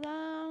bow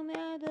down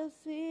and the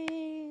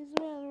seas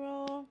will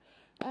roar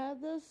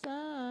at the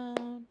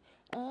sound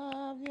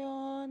of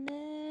your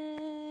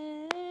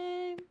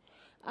name.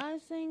 I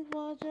sing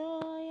for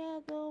joy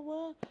at the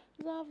works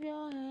of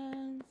your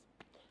hands.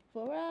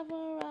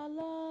 Forever I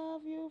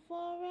love you,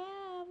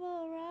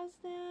 forever I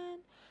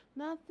stand.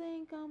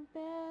 Nothing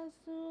compares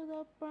to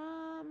the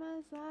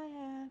promise I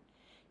have.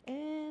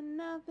 And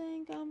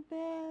nothing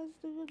compares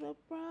to the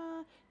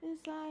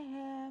promise I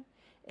have.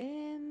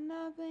 And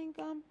nothing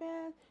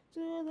compares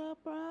to the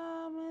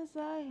promise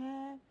I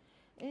have.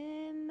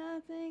 And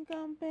nothing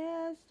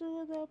compares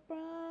to the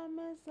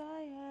promise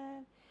I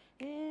have.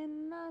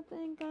 And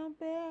nothing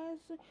compares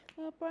to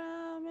the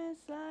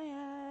promise I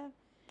have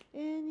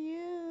in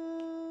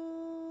you.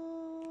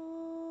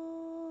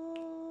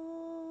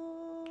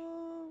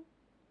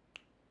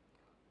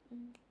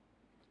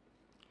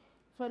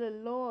 For the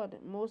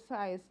Lord Most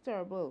High is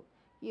terrible.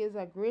 He is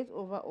a great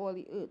over all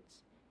the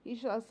earth. He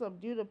shall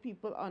subdue the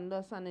people under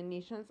us and the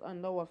nations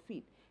under our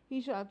feet.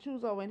 He shall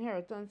choose our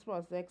inheritance for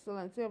us, the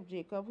excellency of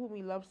Jacob, whom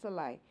he loves to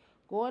lie.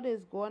 God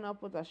is gone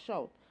up with a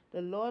shout,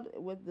 the Lord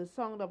with the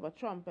sound of a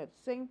trumpet.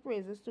 Sing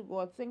praises to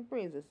God, sing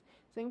praises.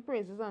 Sing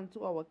praises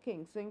unto our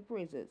King, sing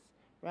praises.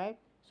 Right?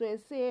 So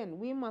it's saying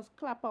we must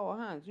clap our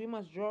hands. We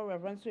must draw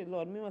reverence to the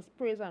Lord. We must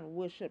praise and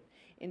worship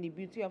in the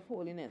beauty of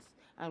holiness.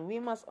 And we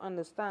must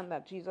understand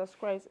that Jesus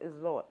Christ is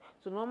Lord.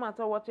 So no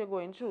matter what you're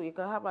going through, you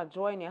can have a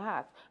joy in your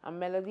heart, a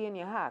melody in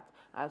your heart,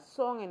 a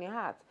song in your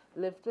heart,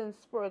 lifting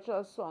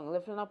spiritual song,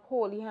 lifting up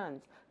holy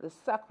hands, the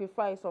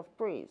sacrifice of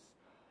praise.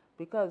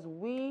 Because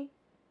we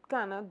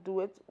cannot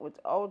do it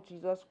without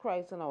Jesus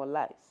Christ in our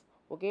lives.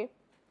 Okay?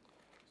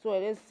 So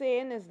it is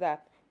saying is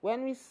that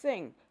when we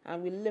sing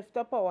and we lift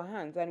up our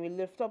hands and we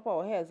lift up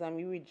our heads and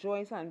we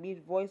rejoice and be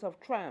voice of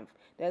triumph,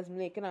 that's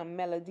making a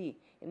melody.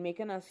 It's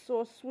making a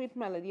so sweet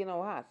melody in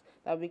our hearts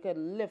that we could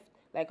lift,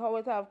 like how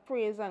we have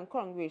praise and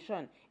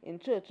congregation in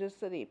churches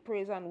today,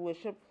 praise and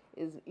worship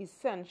is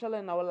essential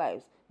in our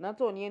lives, not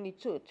only in the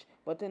church,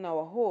 but in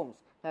our homes,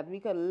 that we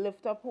could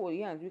lift up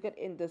holy hands, we could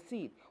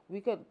intercede,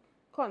 we could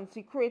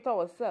consecrate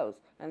ourselves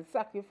and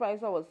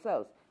sacrifice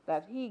ourselves,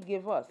 that he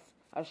give us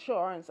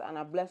assurance and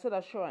a blessed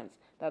assurance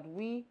that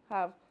we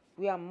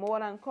are more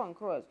than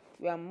conquerors,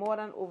 we are more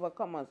than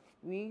overcomers,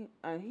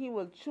 and he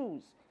will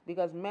choose,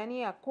 because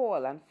many are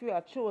called and few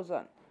are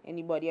chosen in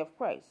the body of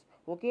Christ.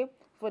 Okay?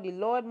 For the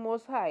Lord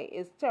Most High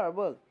is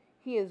terrible.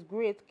 He is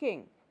great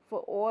King for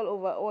all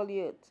over all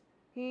the earth.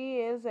 He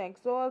is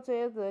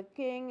exalted, the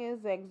King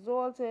is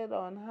exalted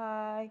on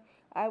high.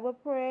 I will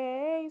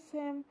praise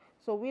him.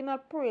 So we're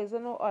not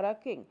praising no other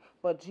king,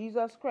 but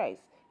Jesus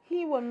Christ.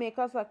 He will make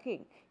us a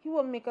king. He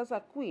will make us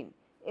a queen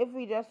if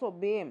we just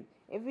obey him,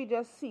 if we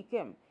just seek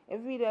him,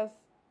 if we just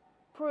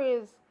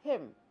praise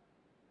him,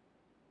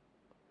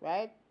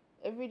 right?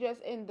 If we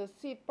just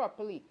intercede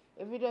properly,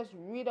 if we just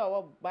read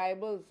our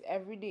Bibles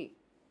every day,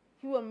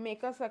 he will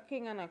make us a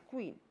king and a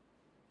queen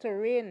to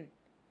reign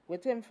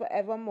with him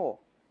forevermore,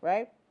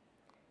 right?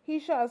 He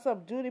shall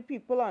subdue the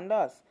people under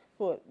us.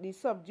 So the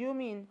subdue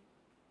means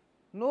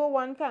no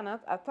one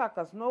cannot attack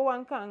us, no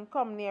one can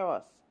come near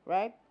us,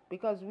 right?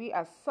 Because we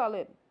are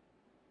solid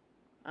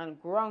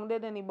and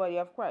grounded in the body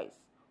of Christ.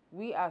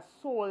 We are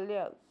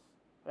soldiers,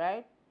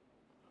 right?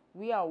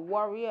 We are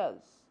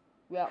warriors.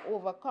 We are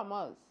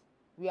overcomers.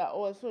 We are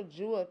also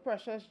jewels,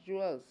 precious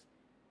jewels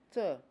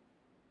to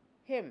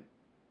him,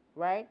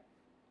 right?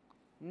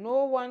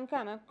 No one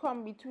cannot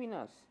come between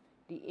us,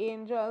 the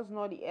angels,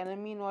 nor the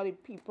enemy, nor the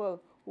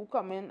people who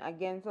come in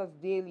against us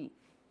daily,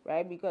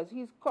 right? Because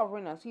he's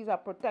covering us. He's a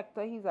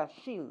protector. He's a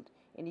shield.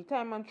 In the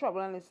time of trouble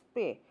and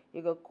despair,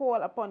 you can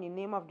call upon the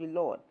name of the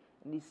Lord.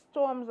 In the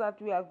storms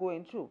that we are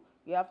going through,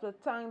 we have to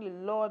thank the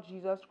Lord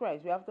Jesus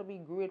Christ. We have to be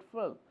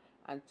grateful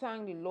and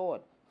thank the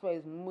Lord for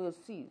his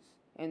mercies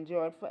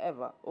endured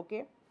forever.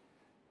 Okay?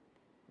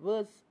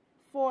 Verse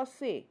 4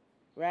 say,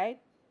 right?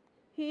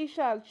 He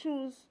shall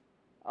choose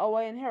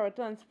our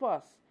inheritance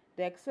first,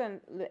 the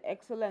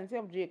excellency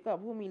of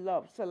Jacob, whom he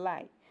loves,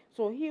 Salai.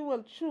 So he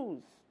will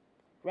choose,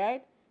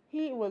 right?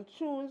 He will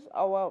choose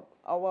our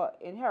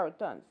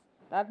inheritance.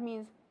 That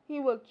means he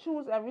will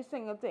choose every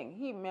single thing.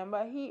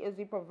 Remember, he is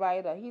the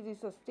provider. He's the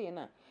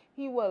sustainer.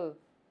 He will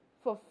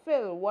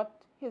fulfill what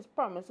his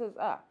promises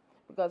are,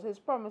 because his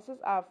promises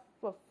are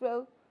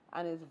fulfilled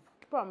and his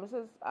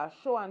promises are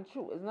sure and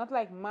true. It's not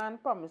like man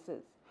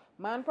promises.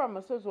 Man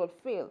promises will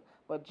fail,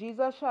 but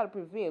Jesus shall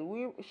prevail.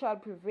 We shall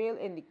prevail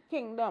in the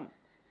kingdom,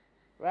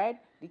 right?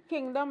 The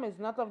kingdom is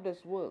not of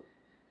this world,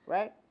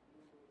 right?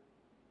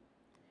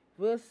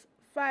 Verse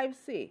 5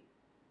 say,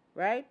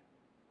 right?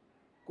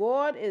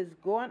 God is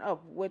going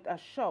up with a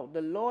shout,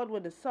 the Lord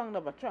with the sound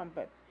of a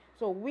trumpet.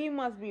 So we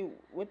must be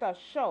with a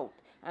shout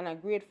and a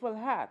grateful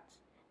heart.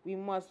 We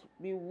must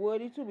be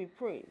worthy to be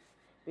praised,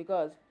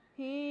 because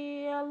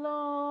he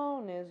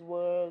alone is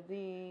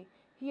worthy.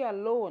 He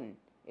alone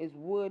is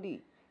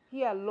worthy.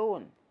 He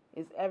alone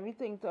is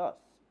everything to us,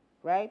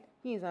 right?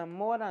 He is a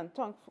more than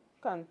tongue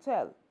can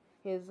tell.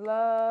 His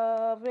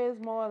love is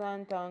more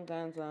than tongue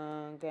can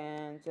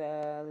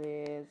tell.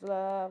 His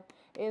love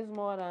is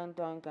more than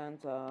tongue can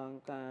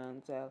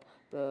tell.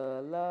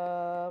 The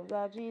love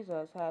that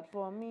Jesus had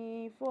for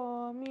me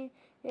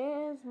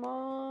is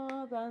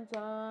more than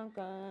tongue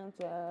can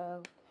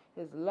tell.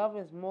 His love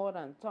is more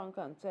than tongue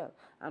can tell.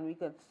 And we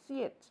can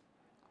see it,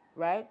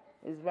 right?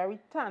 It's very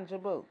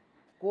tangible.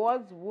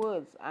 God's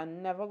words are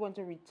never going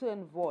to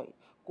return void.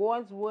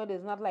 God's word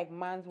is not like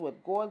man's word.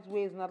 God's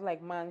way is not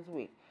like man's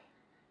way.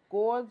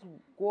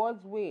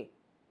 God's way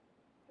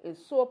is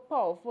so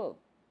powerful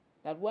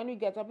that when we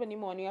get up in the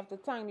morning, you have to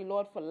thank the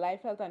Lord for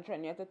life, health, and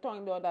strength. You have to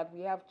thank the Lord that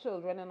we have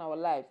children in our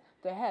lives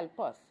to help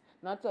us,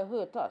 not to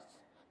hurt us,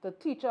 to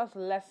teach us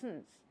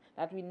lessons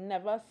that we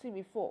never see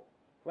before,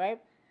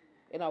 right,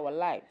 in our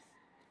lives.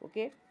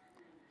 Okay?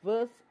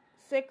 Verse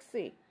 6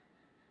 say,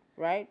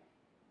 right?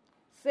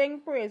 Sing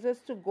praises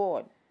to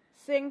God.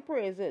 Sing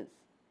praises.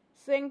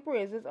 Sing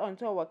praises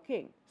unto our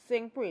King.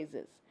 Sing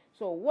praises.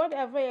 So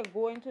whatever you're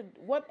going to,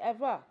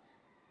 whatever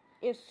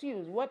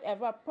issues,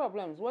 whatever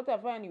problems,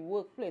 whatever in the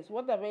workplace,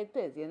 whatever it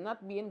is, you're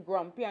not being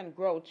grumpy and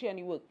grouchy in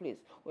the workplace,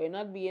 or you're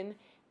not being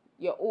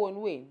your own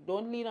way.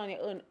 Don't lean on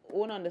your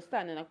own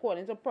understanding,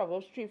 according to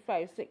Proverbs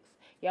 3:5-6.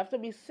 You have to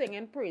be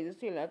singing praises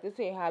to you. You have to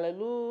say,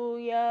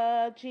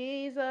 hallelujah,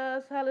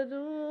 Jesus,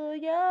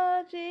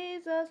 hallelujah,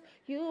 Jesus,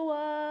 you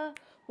are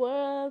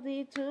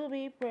worthy to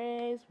be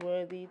praised,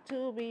 worthy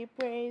to be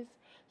praised.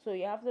 So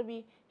you have to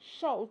be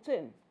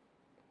shouting,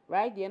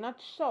 right? You're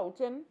not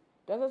shouting.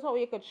 This is how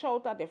you could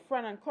shout at your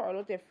friend and quarrel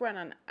with your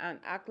friend and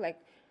act like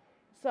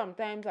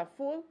sometimes a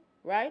fool,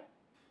 right?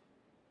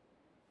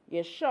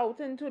 You're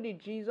shouting to the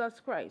Jesus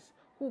Christ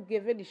who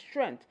gave you the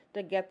strength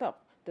to get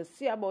up, to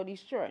see about the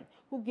strength,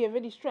 who gave you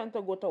the strength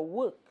to go to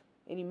work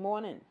in the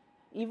morning,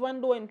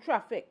 even though in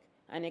traffic,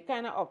 and you're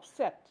kind of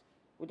upset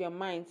with your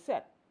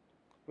mindset,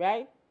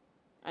 right?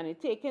 And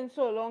it's taking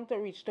so long to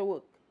reach to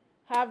work.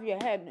 Have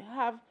your head,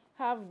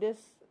 have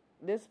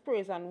this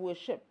praise and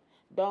worship.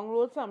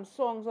 Download some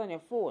songs on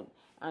your phone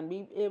and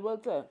be able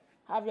to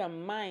have your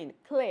mind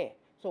clear.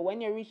 So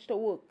when you reach to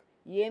work,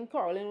 you ain't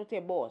quarreling with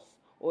your boss,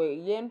 or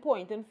you ain't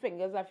pointing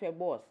fingers at your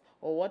boss,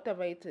 or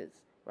whatever it is,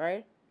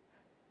 right?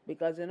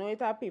 Because you know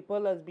it are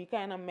people that be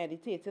kind of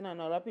meditating on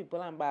other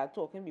people and bad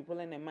talking people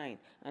in their mind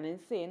and then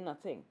saying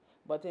nothing.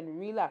 But in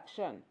real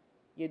action,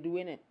 you're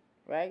doing it,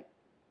 right?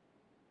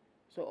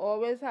 So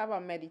always have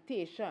a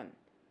meditation,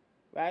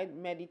 right?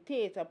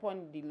 Meditate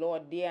upon the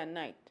Lord day and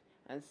night,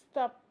 and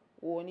stop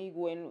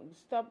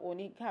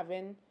only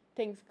having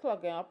things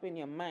clogging up in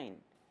your mind,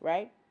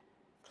 right?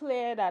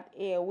 Clear that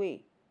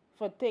airway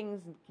for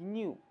things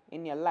new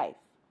in your life,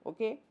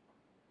 okay?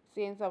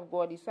 Saints of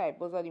God,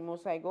 disciples of the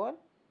Most High God.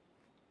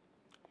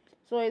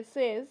 So it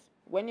says,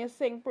 when you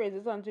sing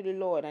praises unto the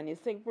Lord and you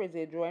sing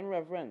praises, draw in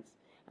reverence,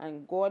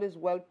 and God is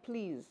well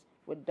pleased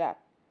with that.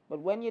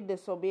 But when you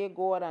disobey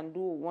God and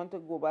want to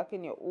go back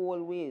in your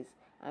old ways,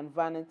 and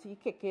vanity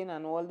kick in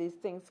and all these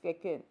things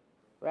kick in,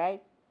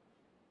 right?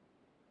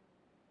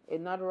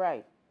 It's not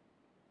right,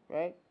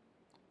 right?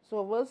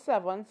 So verse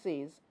 7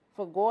 says,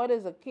 for God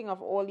is the king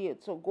of all the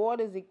earth. So God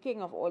is the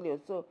king of all the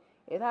earth. So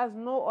it has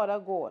no other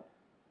God,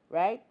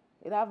 right?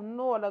 It have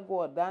no other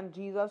God than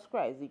Jesus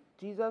Christ. The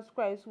Jesus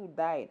Christ who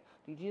died.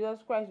 The Jesus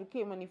Christ who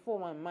came in the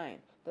form of man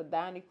to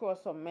die on the cross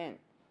of men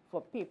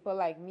for people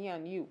like me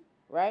and you,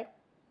 right?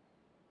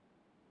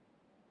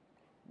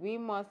 We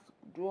must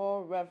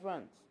draw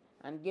reverence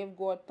and give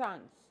God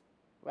thanks,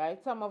 right?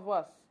 Some of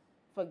us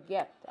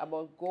forget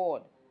about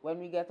God when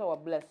we get our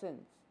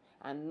blessings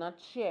and not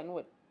sharing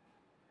with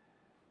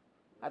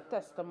a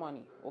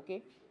testimony,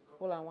 okay?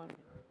 Hold on one minute.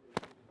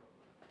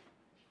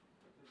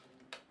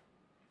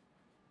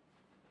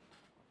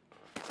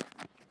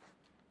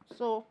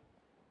 So,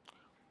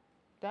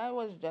 that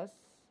was just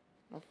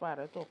my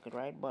father talking,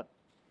 right? But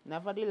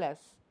nevertheless,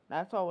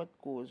 that's how it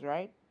goes,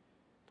 right?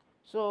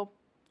 So,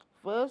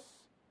 verse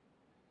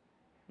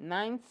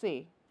 9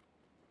 say,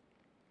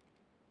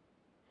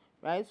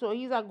 right? So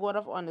he's a God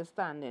of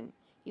understanding.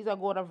 He's a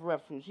God of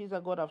refuge. He's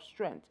a God of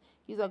strength.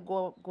 He's a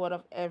God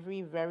of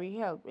every very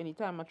help in the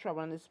time of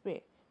trouble and despair,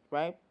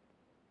 right?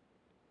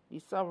 The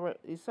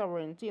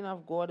sovereignty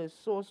of God is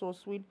so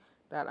sweet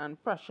that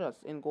and precious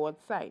in God's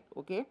sight,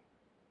 okay?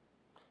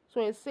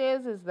 So it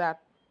says is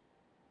that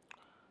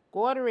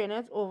God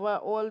reigneth over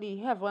all the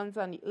heavens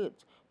and the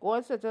earth.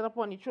 God sitteth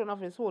upon the throne of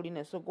his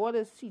holiness. So God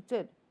is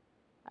seated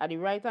at the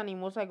right hand of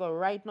the Most High God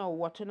right now,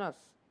 watching us,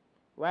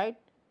 right?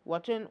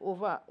 Watching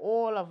over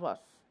all of us.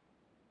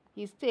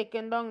 He's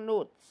taking down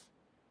notes,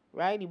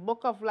 right? The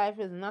book of life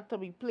is not to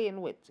be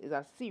playing with. It's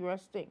a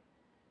serious thing,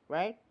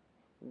 right?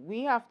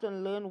 We have to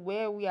learn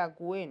where we are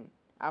going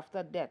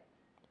after death,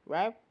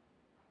 right?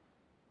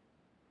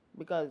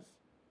 Because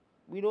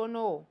we don't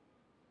know.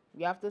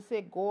 We have to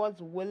say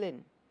God's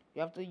willing. We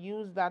have to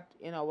use that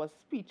in our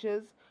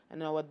speeches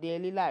and our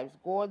daily lives.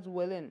 God's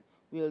willing.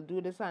 We'll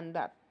do this and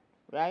that,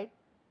 right?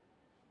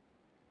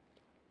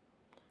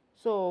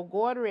 So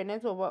God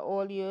reigneth over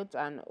all the earth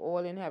and all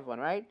in heaven,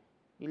 right?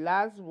 The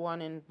last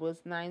one in verse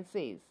 9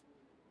 says,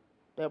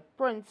 the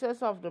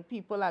princes of the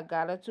people are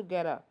gathered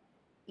together,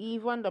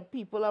 even the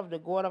people of the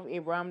God of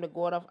Abraham, the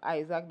God of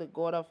Isaac, the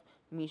God of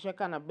Meshach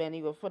and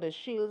Abednego, for the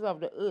shields of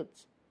the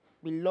earth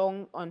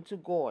belong unto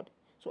God.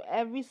 So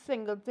every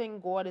single thing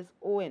God is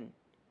owing.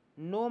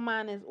 No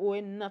man is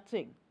owing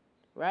nothing,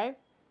 right?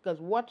 Because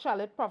what shall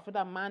it profit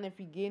a man if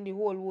he gain the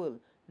whole world?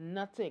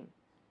 Nothing.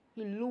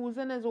 He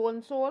losing his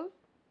own soul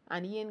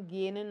and he ain't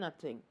gaining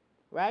nothing,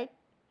 right?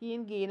 He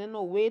ain't gaining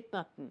no weight,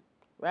 nothing,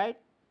 right?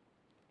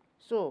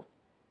 So,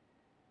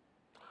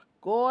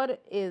 God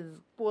is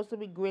supposed to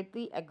be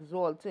greatly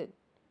exalted,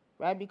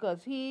 right?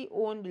 Because he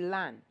owned the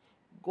land.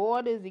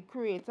 God is the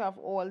creator of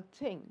all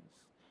things.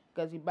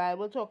 Because the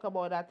Bible talk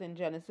about that in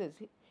Genesis.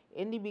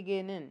 In the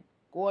beginning,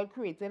 God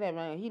created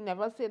everything. He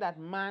never said that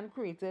man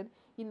created.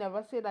 He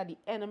never said that the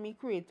enemy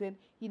created.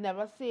 He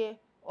never said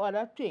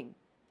other thing.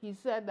 He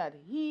said that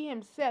he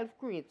himself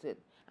created.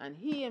 And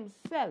he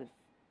himself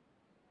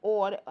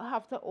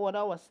have to order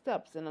our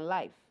steps in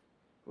life,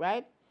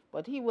 right?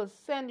 But he will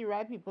send the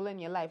right people in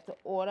your life to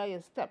order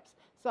your steps.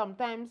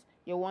 Sometimes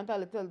you want a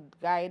little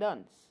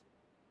guidance,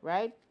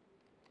 right?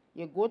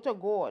 You go to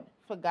God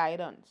for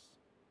guidance,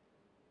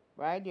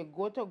 right? You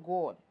go to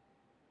God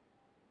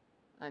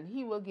and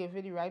he will give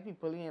you the right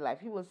people in your life.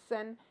 He will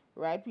send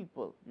right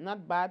people,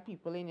 not bad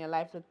people in your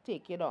life to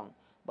take you down,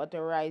 but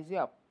to rise you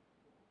up,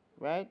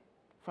 right?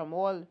 From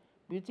all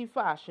beauty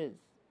fashions,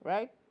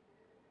 right?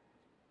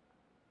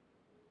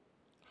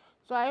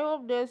 So I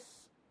hope this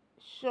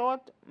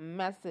short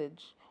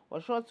message or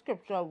short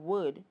scripture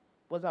word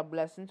was a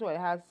blessing to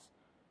us,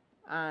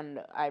 and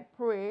I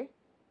pray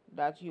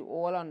that you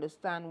all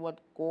understand what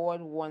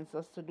God wants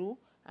us to do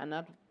and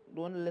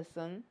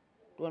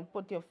don't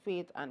put your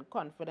faith and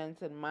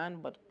confidence in man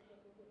but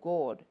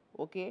God,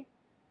 okay?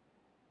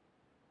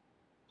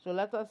 So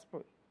let us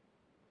pray.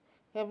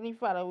 Heavenly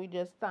Father, we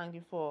just thank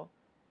you for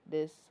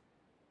this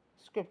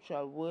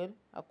scriptural word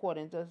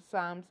according to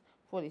Psalms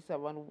 47,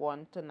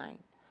 1-9.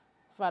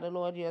 Father,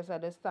 Lord, yes, I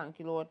just thank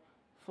you, Lord,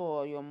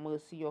 for your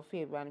mercy, your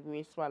favor, and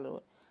grace, Father,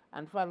 Lord.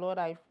 And Father, Lord,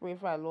 I pray,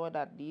 Father, Lord,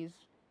 that these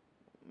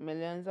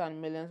millions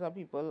and millions of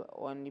people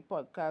on the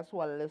podcast who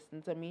are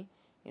listening to me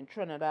in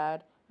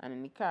Trinidad and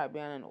in the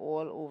Caribbean and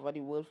all over the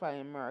world, Father,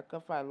 in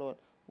America, Father Lord,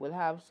 will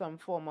have some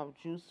form of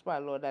juice,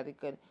 Father Lord, that they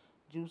can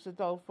juice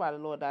it out, Father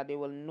Lord, that they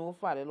will know,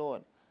 Father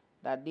Lord,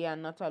 that they are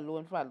not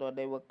alone, Father Lord.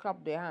 They will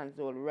clap their hands,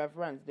 they will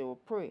reverence, they will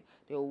pray,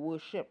 they will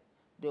worship,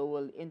 they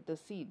will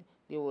intercede,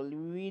 they will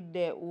read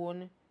their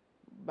own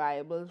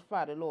Bibles,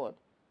 Father Lord.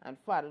 And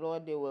Father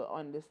Lord, they will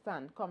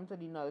understand, come to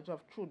the knowledge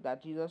of truth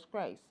that Jesus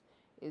Christ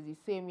is the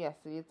same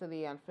yesterday,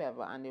 today, and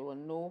forever. And they will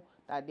know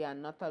that they are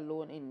not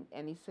alone in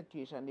any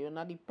situation. They will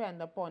not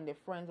depend upon their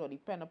friends or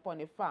depend upon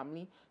their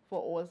family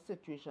for all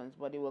situations,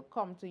 but they will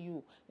come to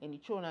you in the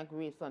throne of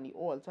grace on the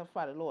altar,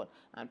 Father Lord,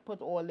 and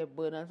put all their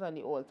burdens on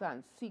the altar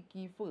and seek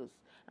ye first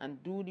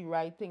and do the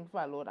right thing,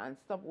 Father Lord, and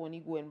stop only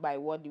going by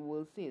what the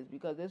world says,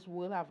 because this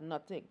world have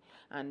nothing,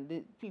 and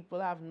the people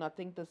have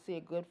nothing to say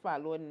good,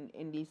 Father Lord,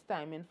 in this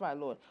time, in Father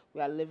Lord. We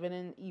are living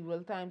in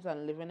evil times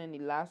and living in the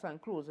last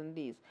and closing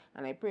days,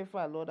 and I pray,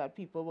 Father Lord, that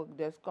people will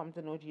just come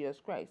to know Jesus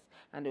Christ,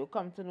 and they will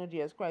come to know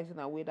Jesus Christ in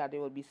a way that they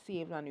will be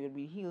saved and they will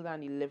be healed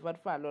and delivered,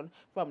 Father Lord,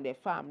 from their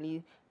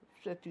family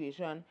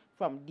situation,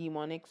 from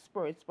demonic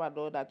spirits,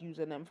 Father Lord, that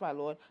using them, Father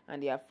Lord,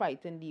 and they are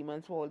fighting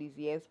demons for all these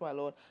years, Father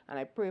Lord. And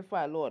I pray,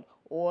 Father Lord,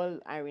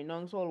 I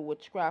renounce all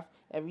witchcraft,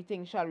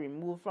 everything shall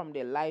remove from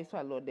their lives,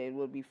 Father Lord. They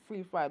will be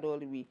free, Father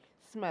Lord, to be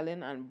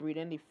smelling and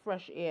breathing the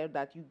fresh air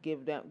that you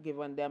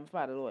given them,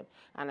 Father Lord.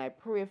 And I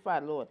pray,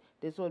 Father Lord,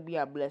 this will be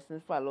a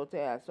blessing, Father Lord, to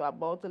us. So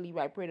about to leave,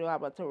 I pray they'll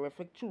have a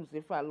terrific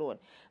Tuesday, Father Lord.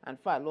 And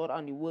Father Lord,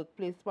 on the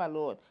workplace, Father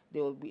Lord,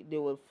 they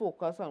will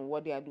focus on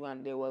what they are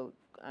doing,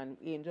 and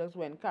angels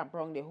when camp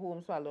around their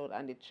homes, Father Lord,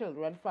 and the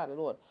children, Father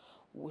Lord,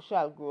 who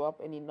shall grow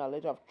up in the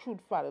knowledge of truth,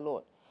 Father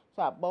Lord.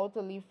 So about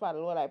to leave, Father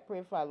Lord, I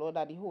pray, Father Lord,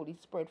 that the Holy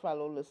Spirit,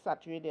 Father Lord, will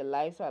saturate their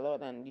lives, Father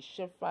Lord, and the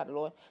shift, Father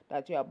Lord,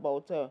 that you're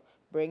about to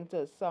bring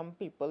to some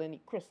people in the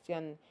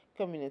Christian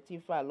community,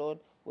 Father Lord,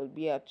 will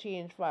be a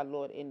change, Father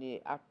Lord, in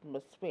the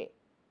atmosphere.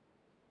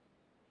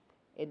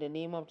 In the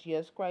name of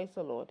Jesus Christ,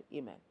 the Lord,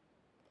 amen.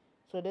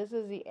 So this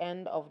is the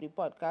end of the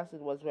podcast.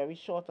 It was very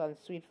short and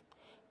sweet,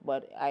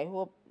 but I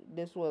hope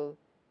this will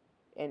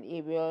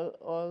enable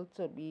all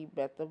to be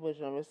better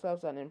version of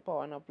yourselves and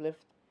empower and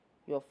uplift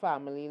your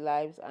family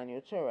lives and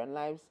your children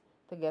lives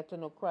to get to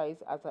know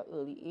Christ at an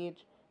early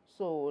age,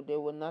 so they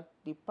will not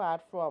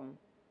depart from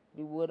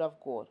the word of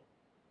God,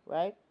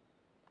 right?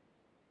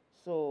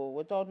 So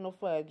without no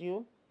further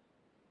ado,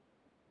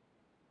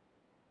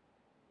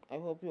 I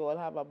hope you all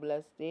have a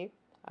blessed day.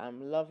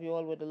 Love you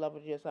all with the love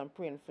of Jesus. I'm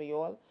praying for you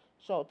all.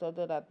 Shout out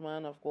to that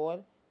man of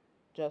God,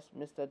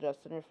 Mr.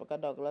 Justin Rifka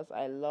Douglas.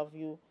 I love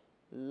you,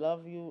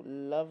 love you,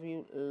 love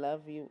you,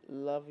 love you,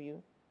 love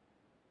you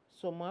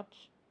so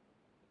much.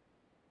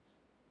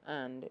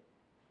 And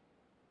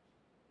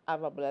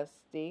have a blessed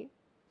day.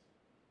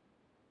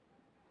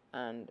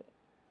 And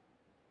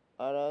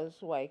others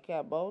who I care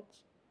about,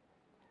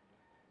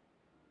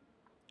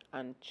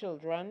 and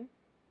children,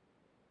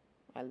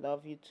 I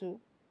love you too.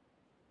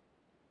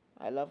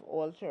 I love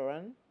all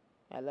children.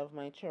 I love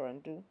my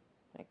children too,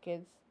 my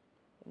kids,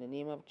 in the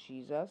name of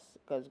Jesus,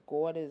 because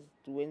God is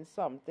doing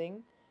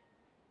something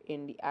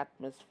in the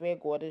atmosphere.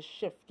 God is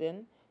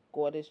shifting,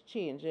 God is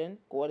changing,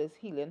 God is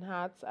healing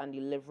hearts and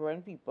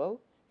delivering people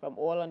from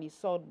all on the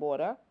south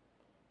border,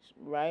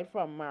 right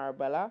from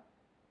Marabella,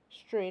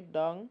 straight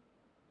down,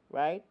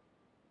 right,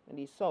 in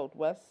the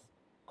southwest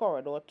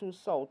corridor to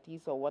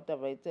southeast or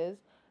whatever it is,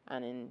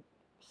 and in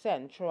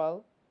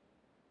central,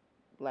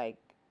 like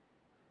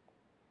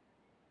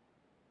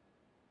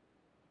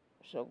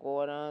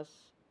Chaguanas,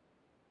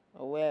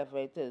 or wherever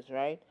it is,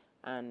 right,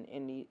 and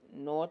in the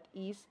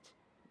northeast,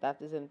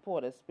 that is in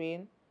Port of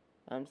Spain.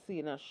 I'm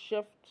seeing a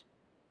shift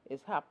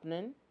is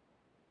happening.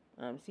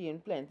 I'm seeing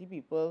plenty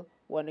people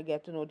want to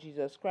get to know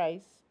Jesus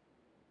Christ,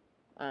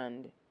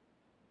 and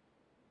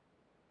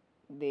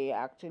they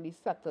actually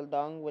settled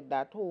down with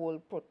that whole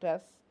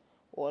protest.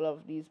 All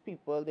of these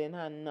people didn't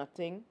have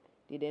nothing.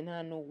 They didn't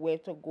have nowhere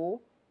to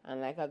go.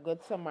 And like a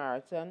good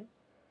Samaritan,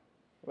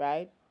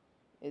 right,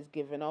 is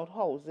giving out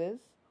houses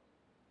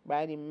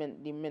by the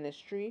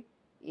ministry,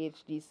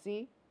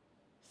 HDC,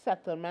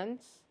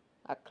 settlements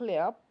are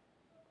clear up,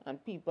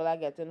 and people are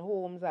getting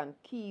homes and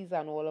keys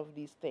and all of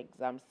these things.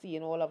 I'm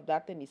seeing all of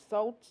that in the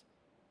south,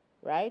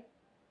 right?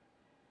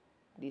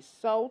 The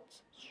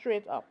south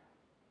straight up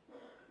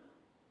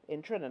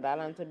in Trinidad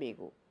and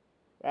Tobago,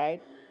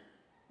 right?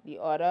 The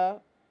other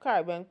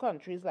Caribbean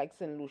countries like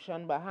St. Lucia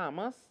and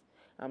Bahamas,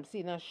 I'm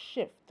seeing a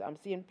shift. I'm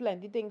seeing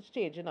plenty things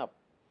changing up.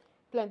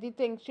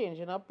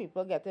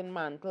 People getting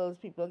mantles,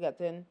 people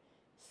getting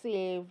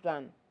saved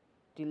and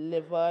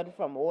delivered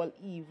from all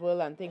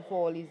evil and things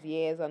for all these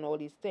years and all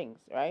these things,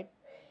 right?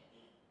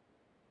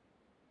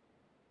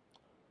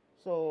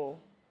 So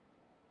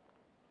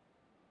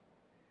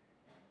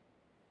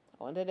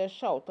I wanted to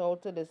shout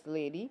out to this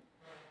lady,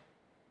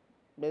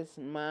 this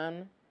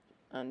man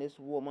and this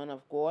woman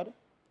of God,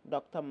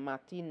 Dr.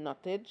 Mattie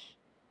Nuttage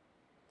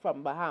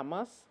from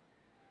Bahamas.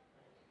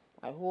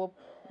 I hope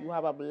you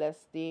have a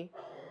blessed day,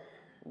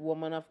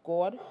 woman of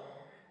God,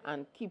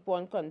 and keep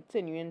on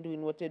continuing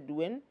doing what you're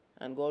doing,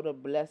 and God will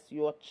bless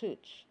your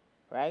church,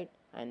 right?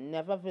 I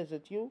never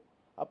visit you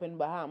up in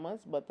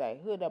Bahamas, but I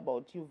heard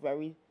about you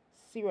very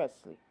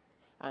seriously,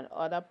 and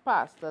other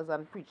pastors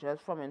and preachers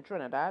from in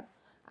Trinidad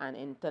and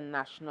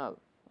international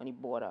on the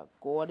border.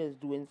 God is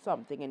doing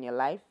something in your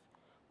life.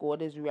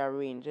 God is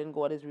rearranging.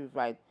 God is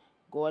reviving.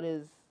 God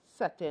is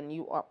setting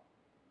you up.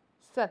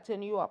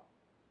 Setting you up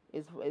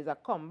is a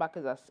comeback.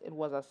 It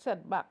was a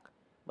setback,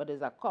 but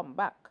it's a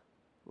comeback,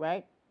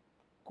 right?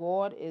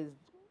 God is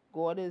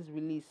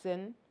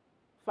releasing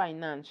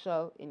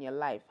financial in your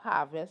life,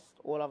 harvest,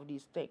 all of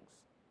these things.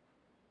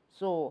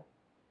 So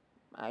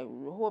I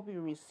hope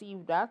you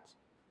receive that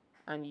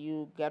and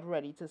you get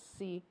ready to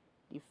see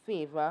the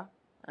favor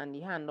and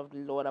the hand of the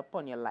Lord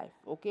upon your life,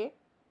 okay?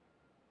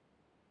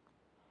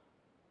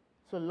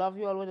 So love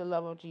you all with the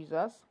love of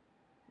Jesus.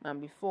 And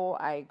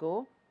before I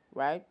go,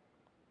 right,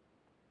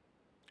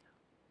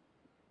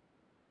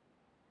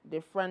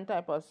 different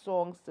type of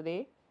songs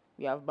today.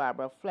 We have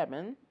Barbara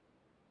Fleming,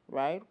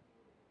 right?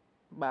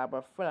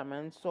 Barbara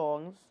Fleming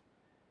songs,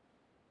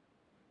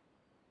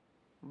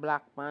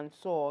 Black Man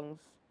songs,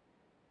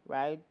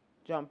 right?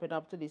 Jumping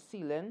up to the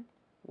ceiling,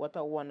 what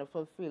a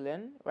wonderful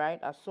feeling, right?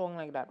 A song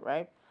like that,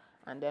 right?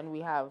 And then we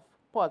have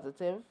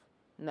Positive,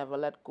 Never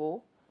Let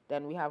Go.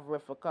 Then we have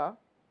Rifka,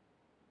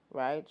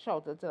 right?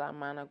 Shouted to that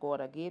man of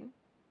God again.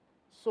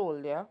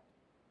 Soldier,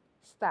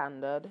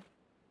 Standard,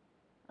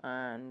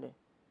 and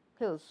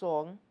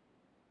Hillsong,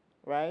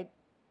 right?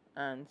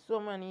 And so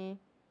many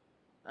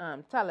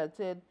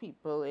talented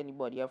people in the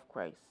body of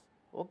Christ.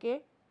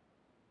 Okay?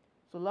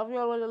 So love you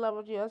all with the love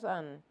of Jesus,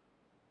 and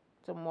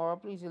tomorrow,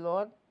 please the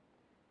Lord,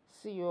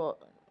 see you,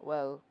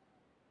 well,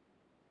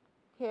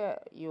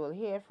 you will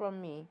hear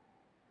from me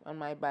on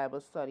my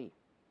Bible study,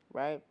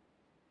 right?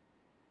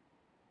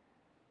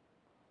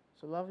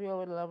 So love you all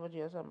with the love of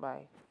Jesus, and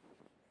bye.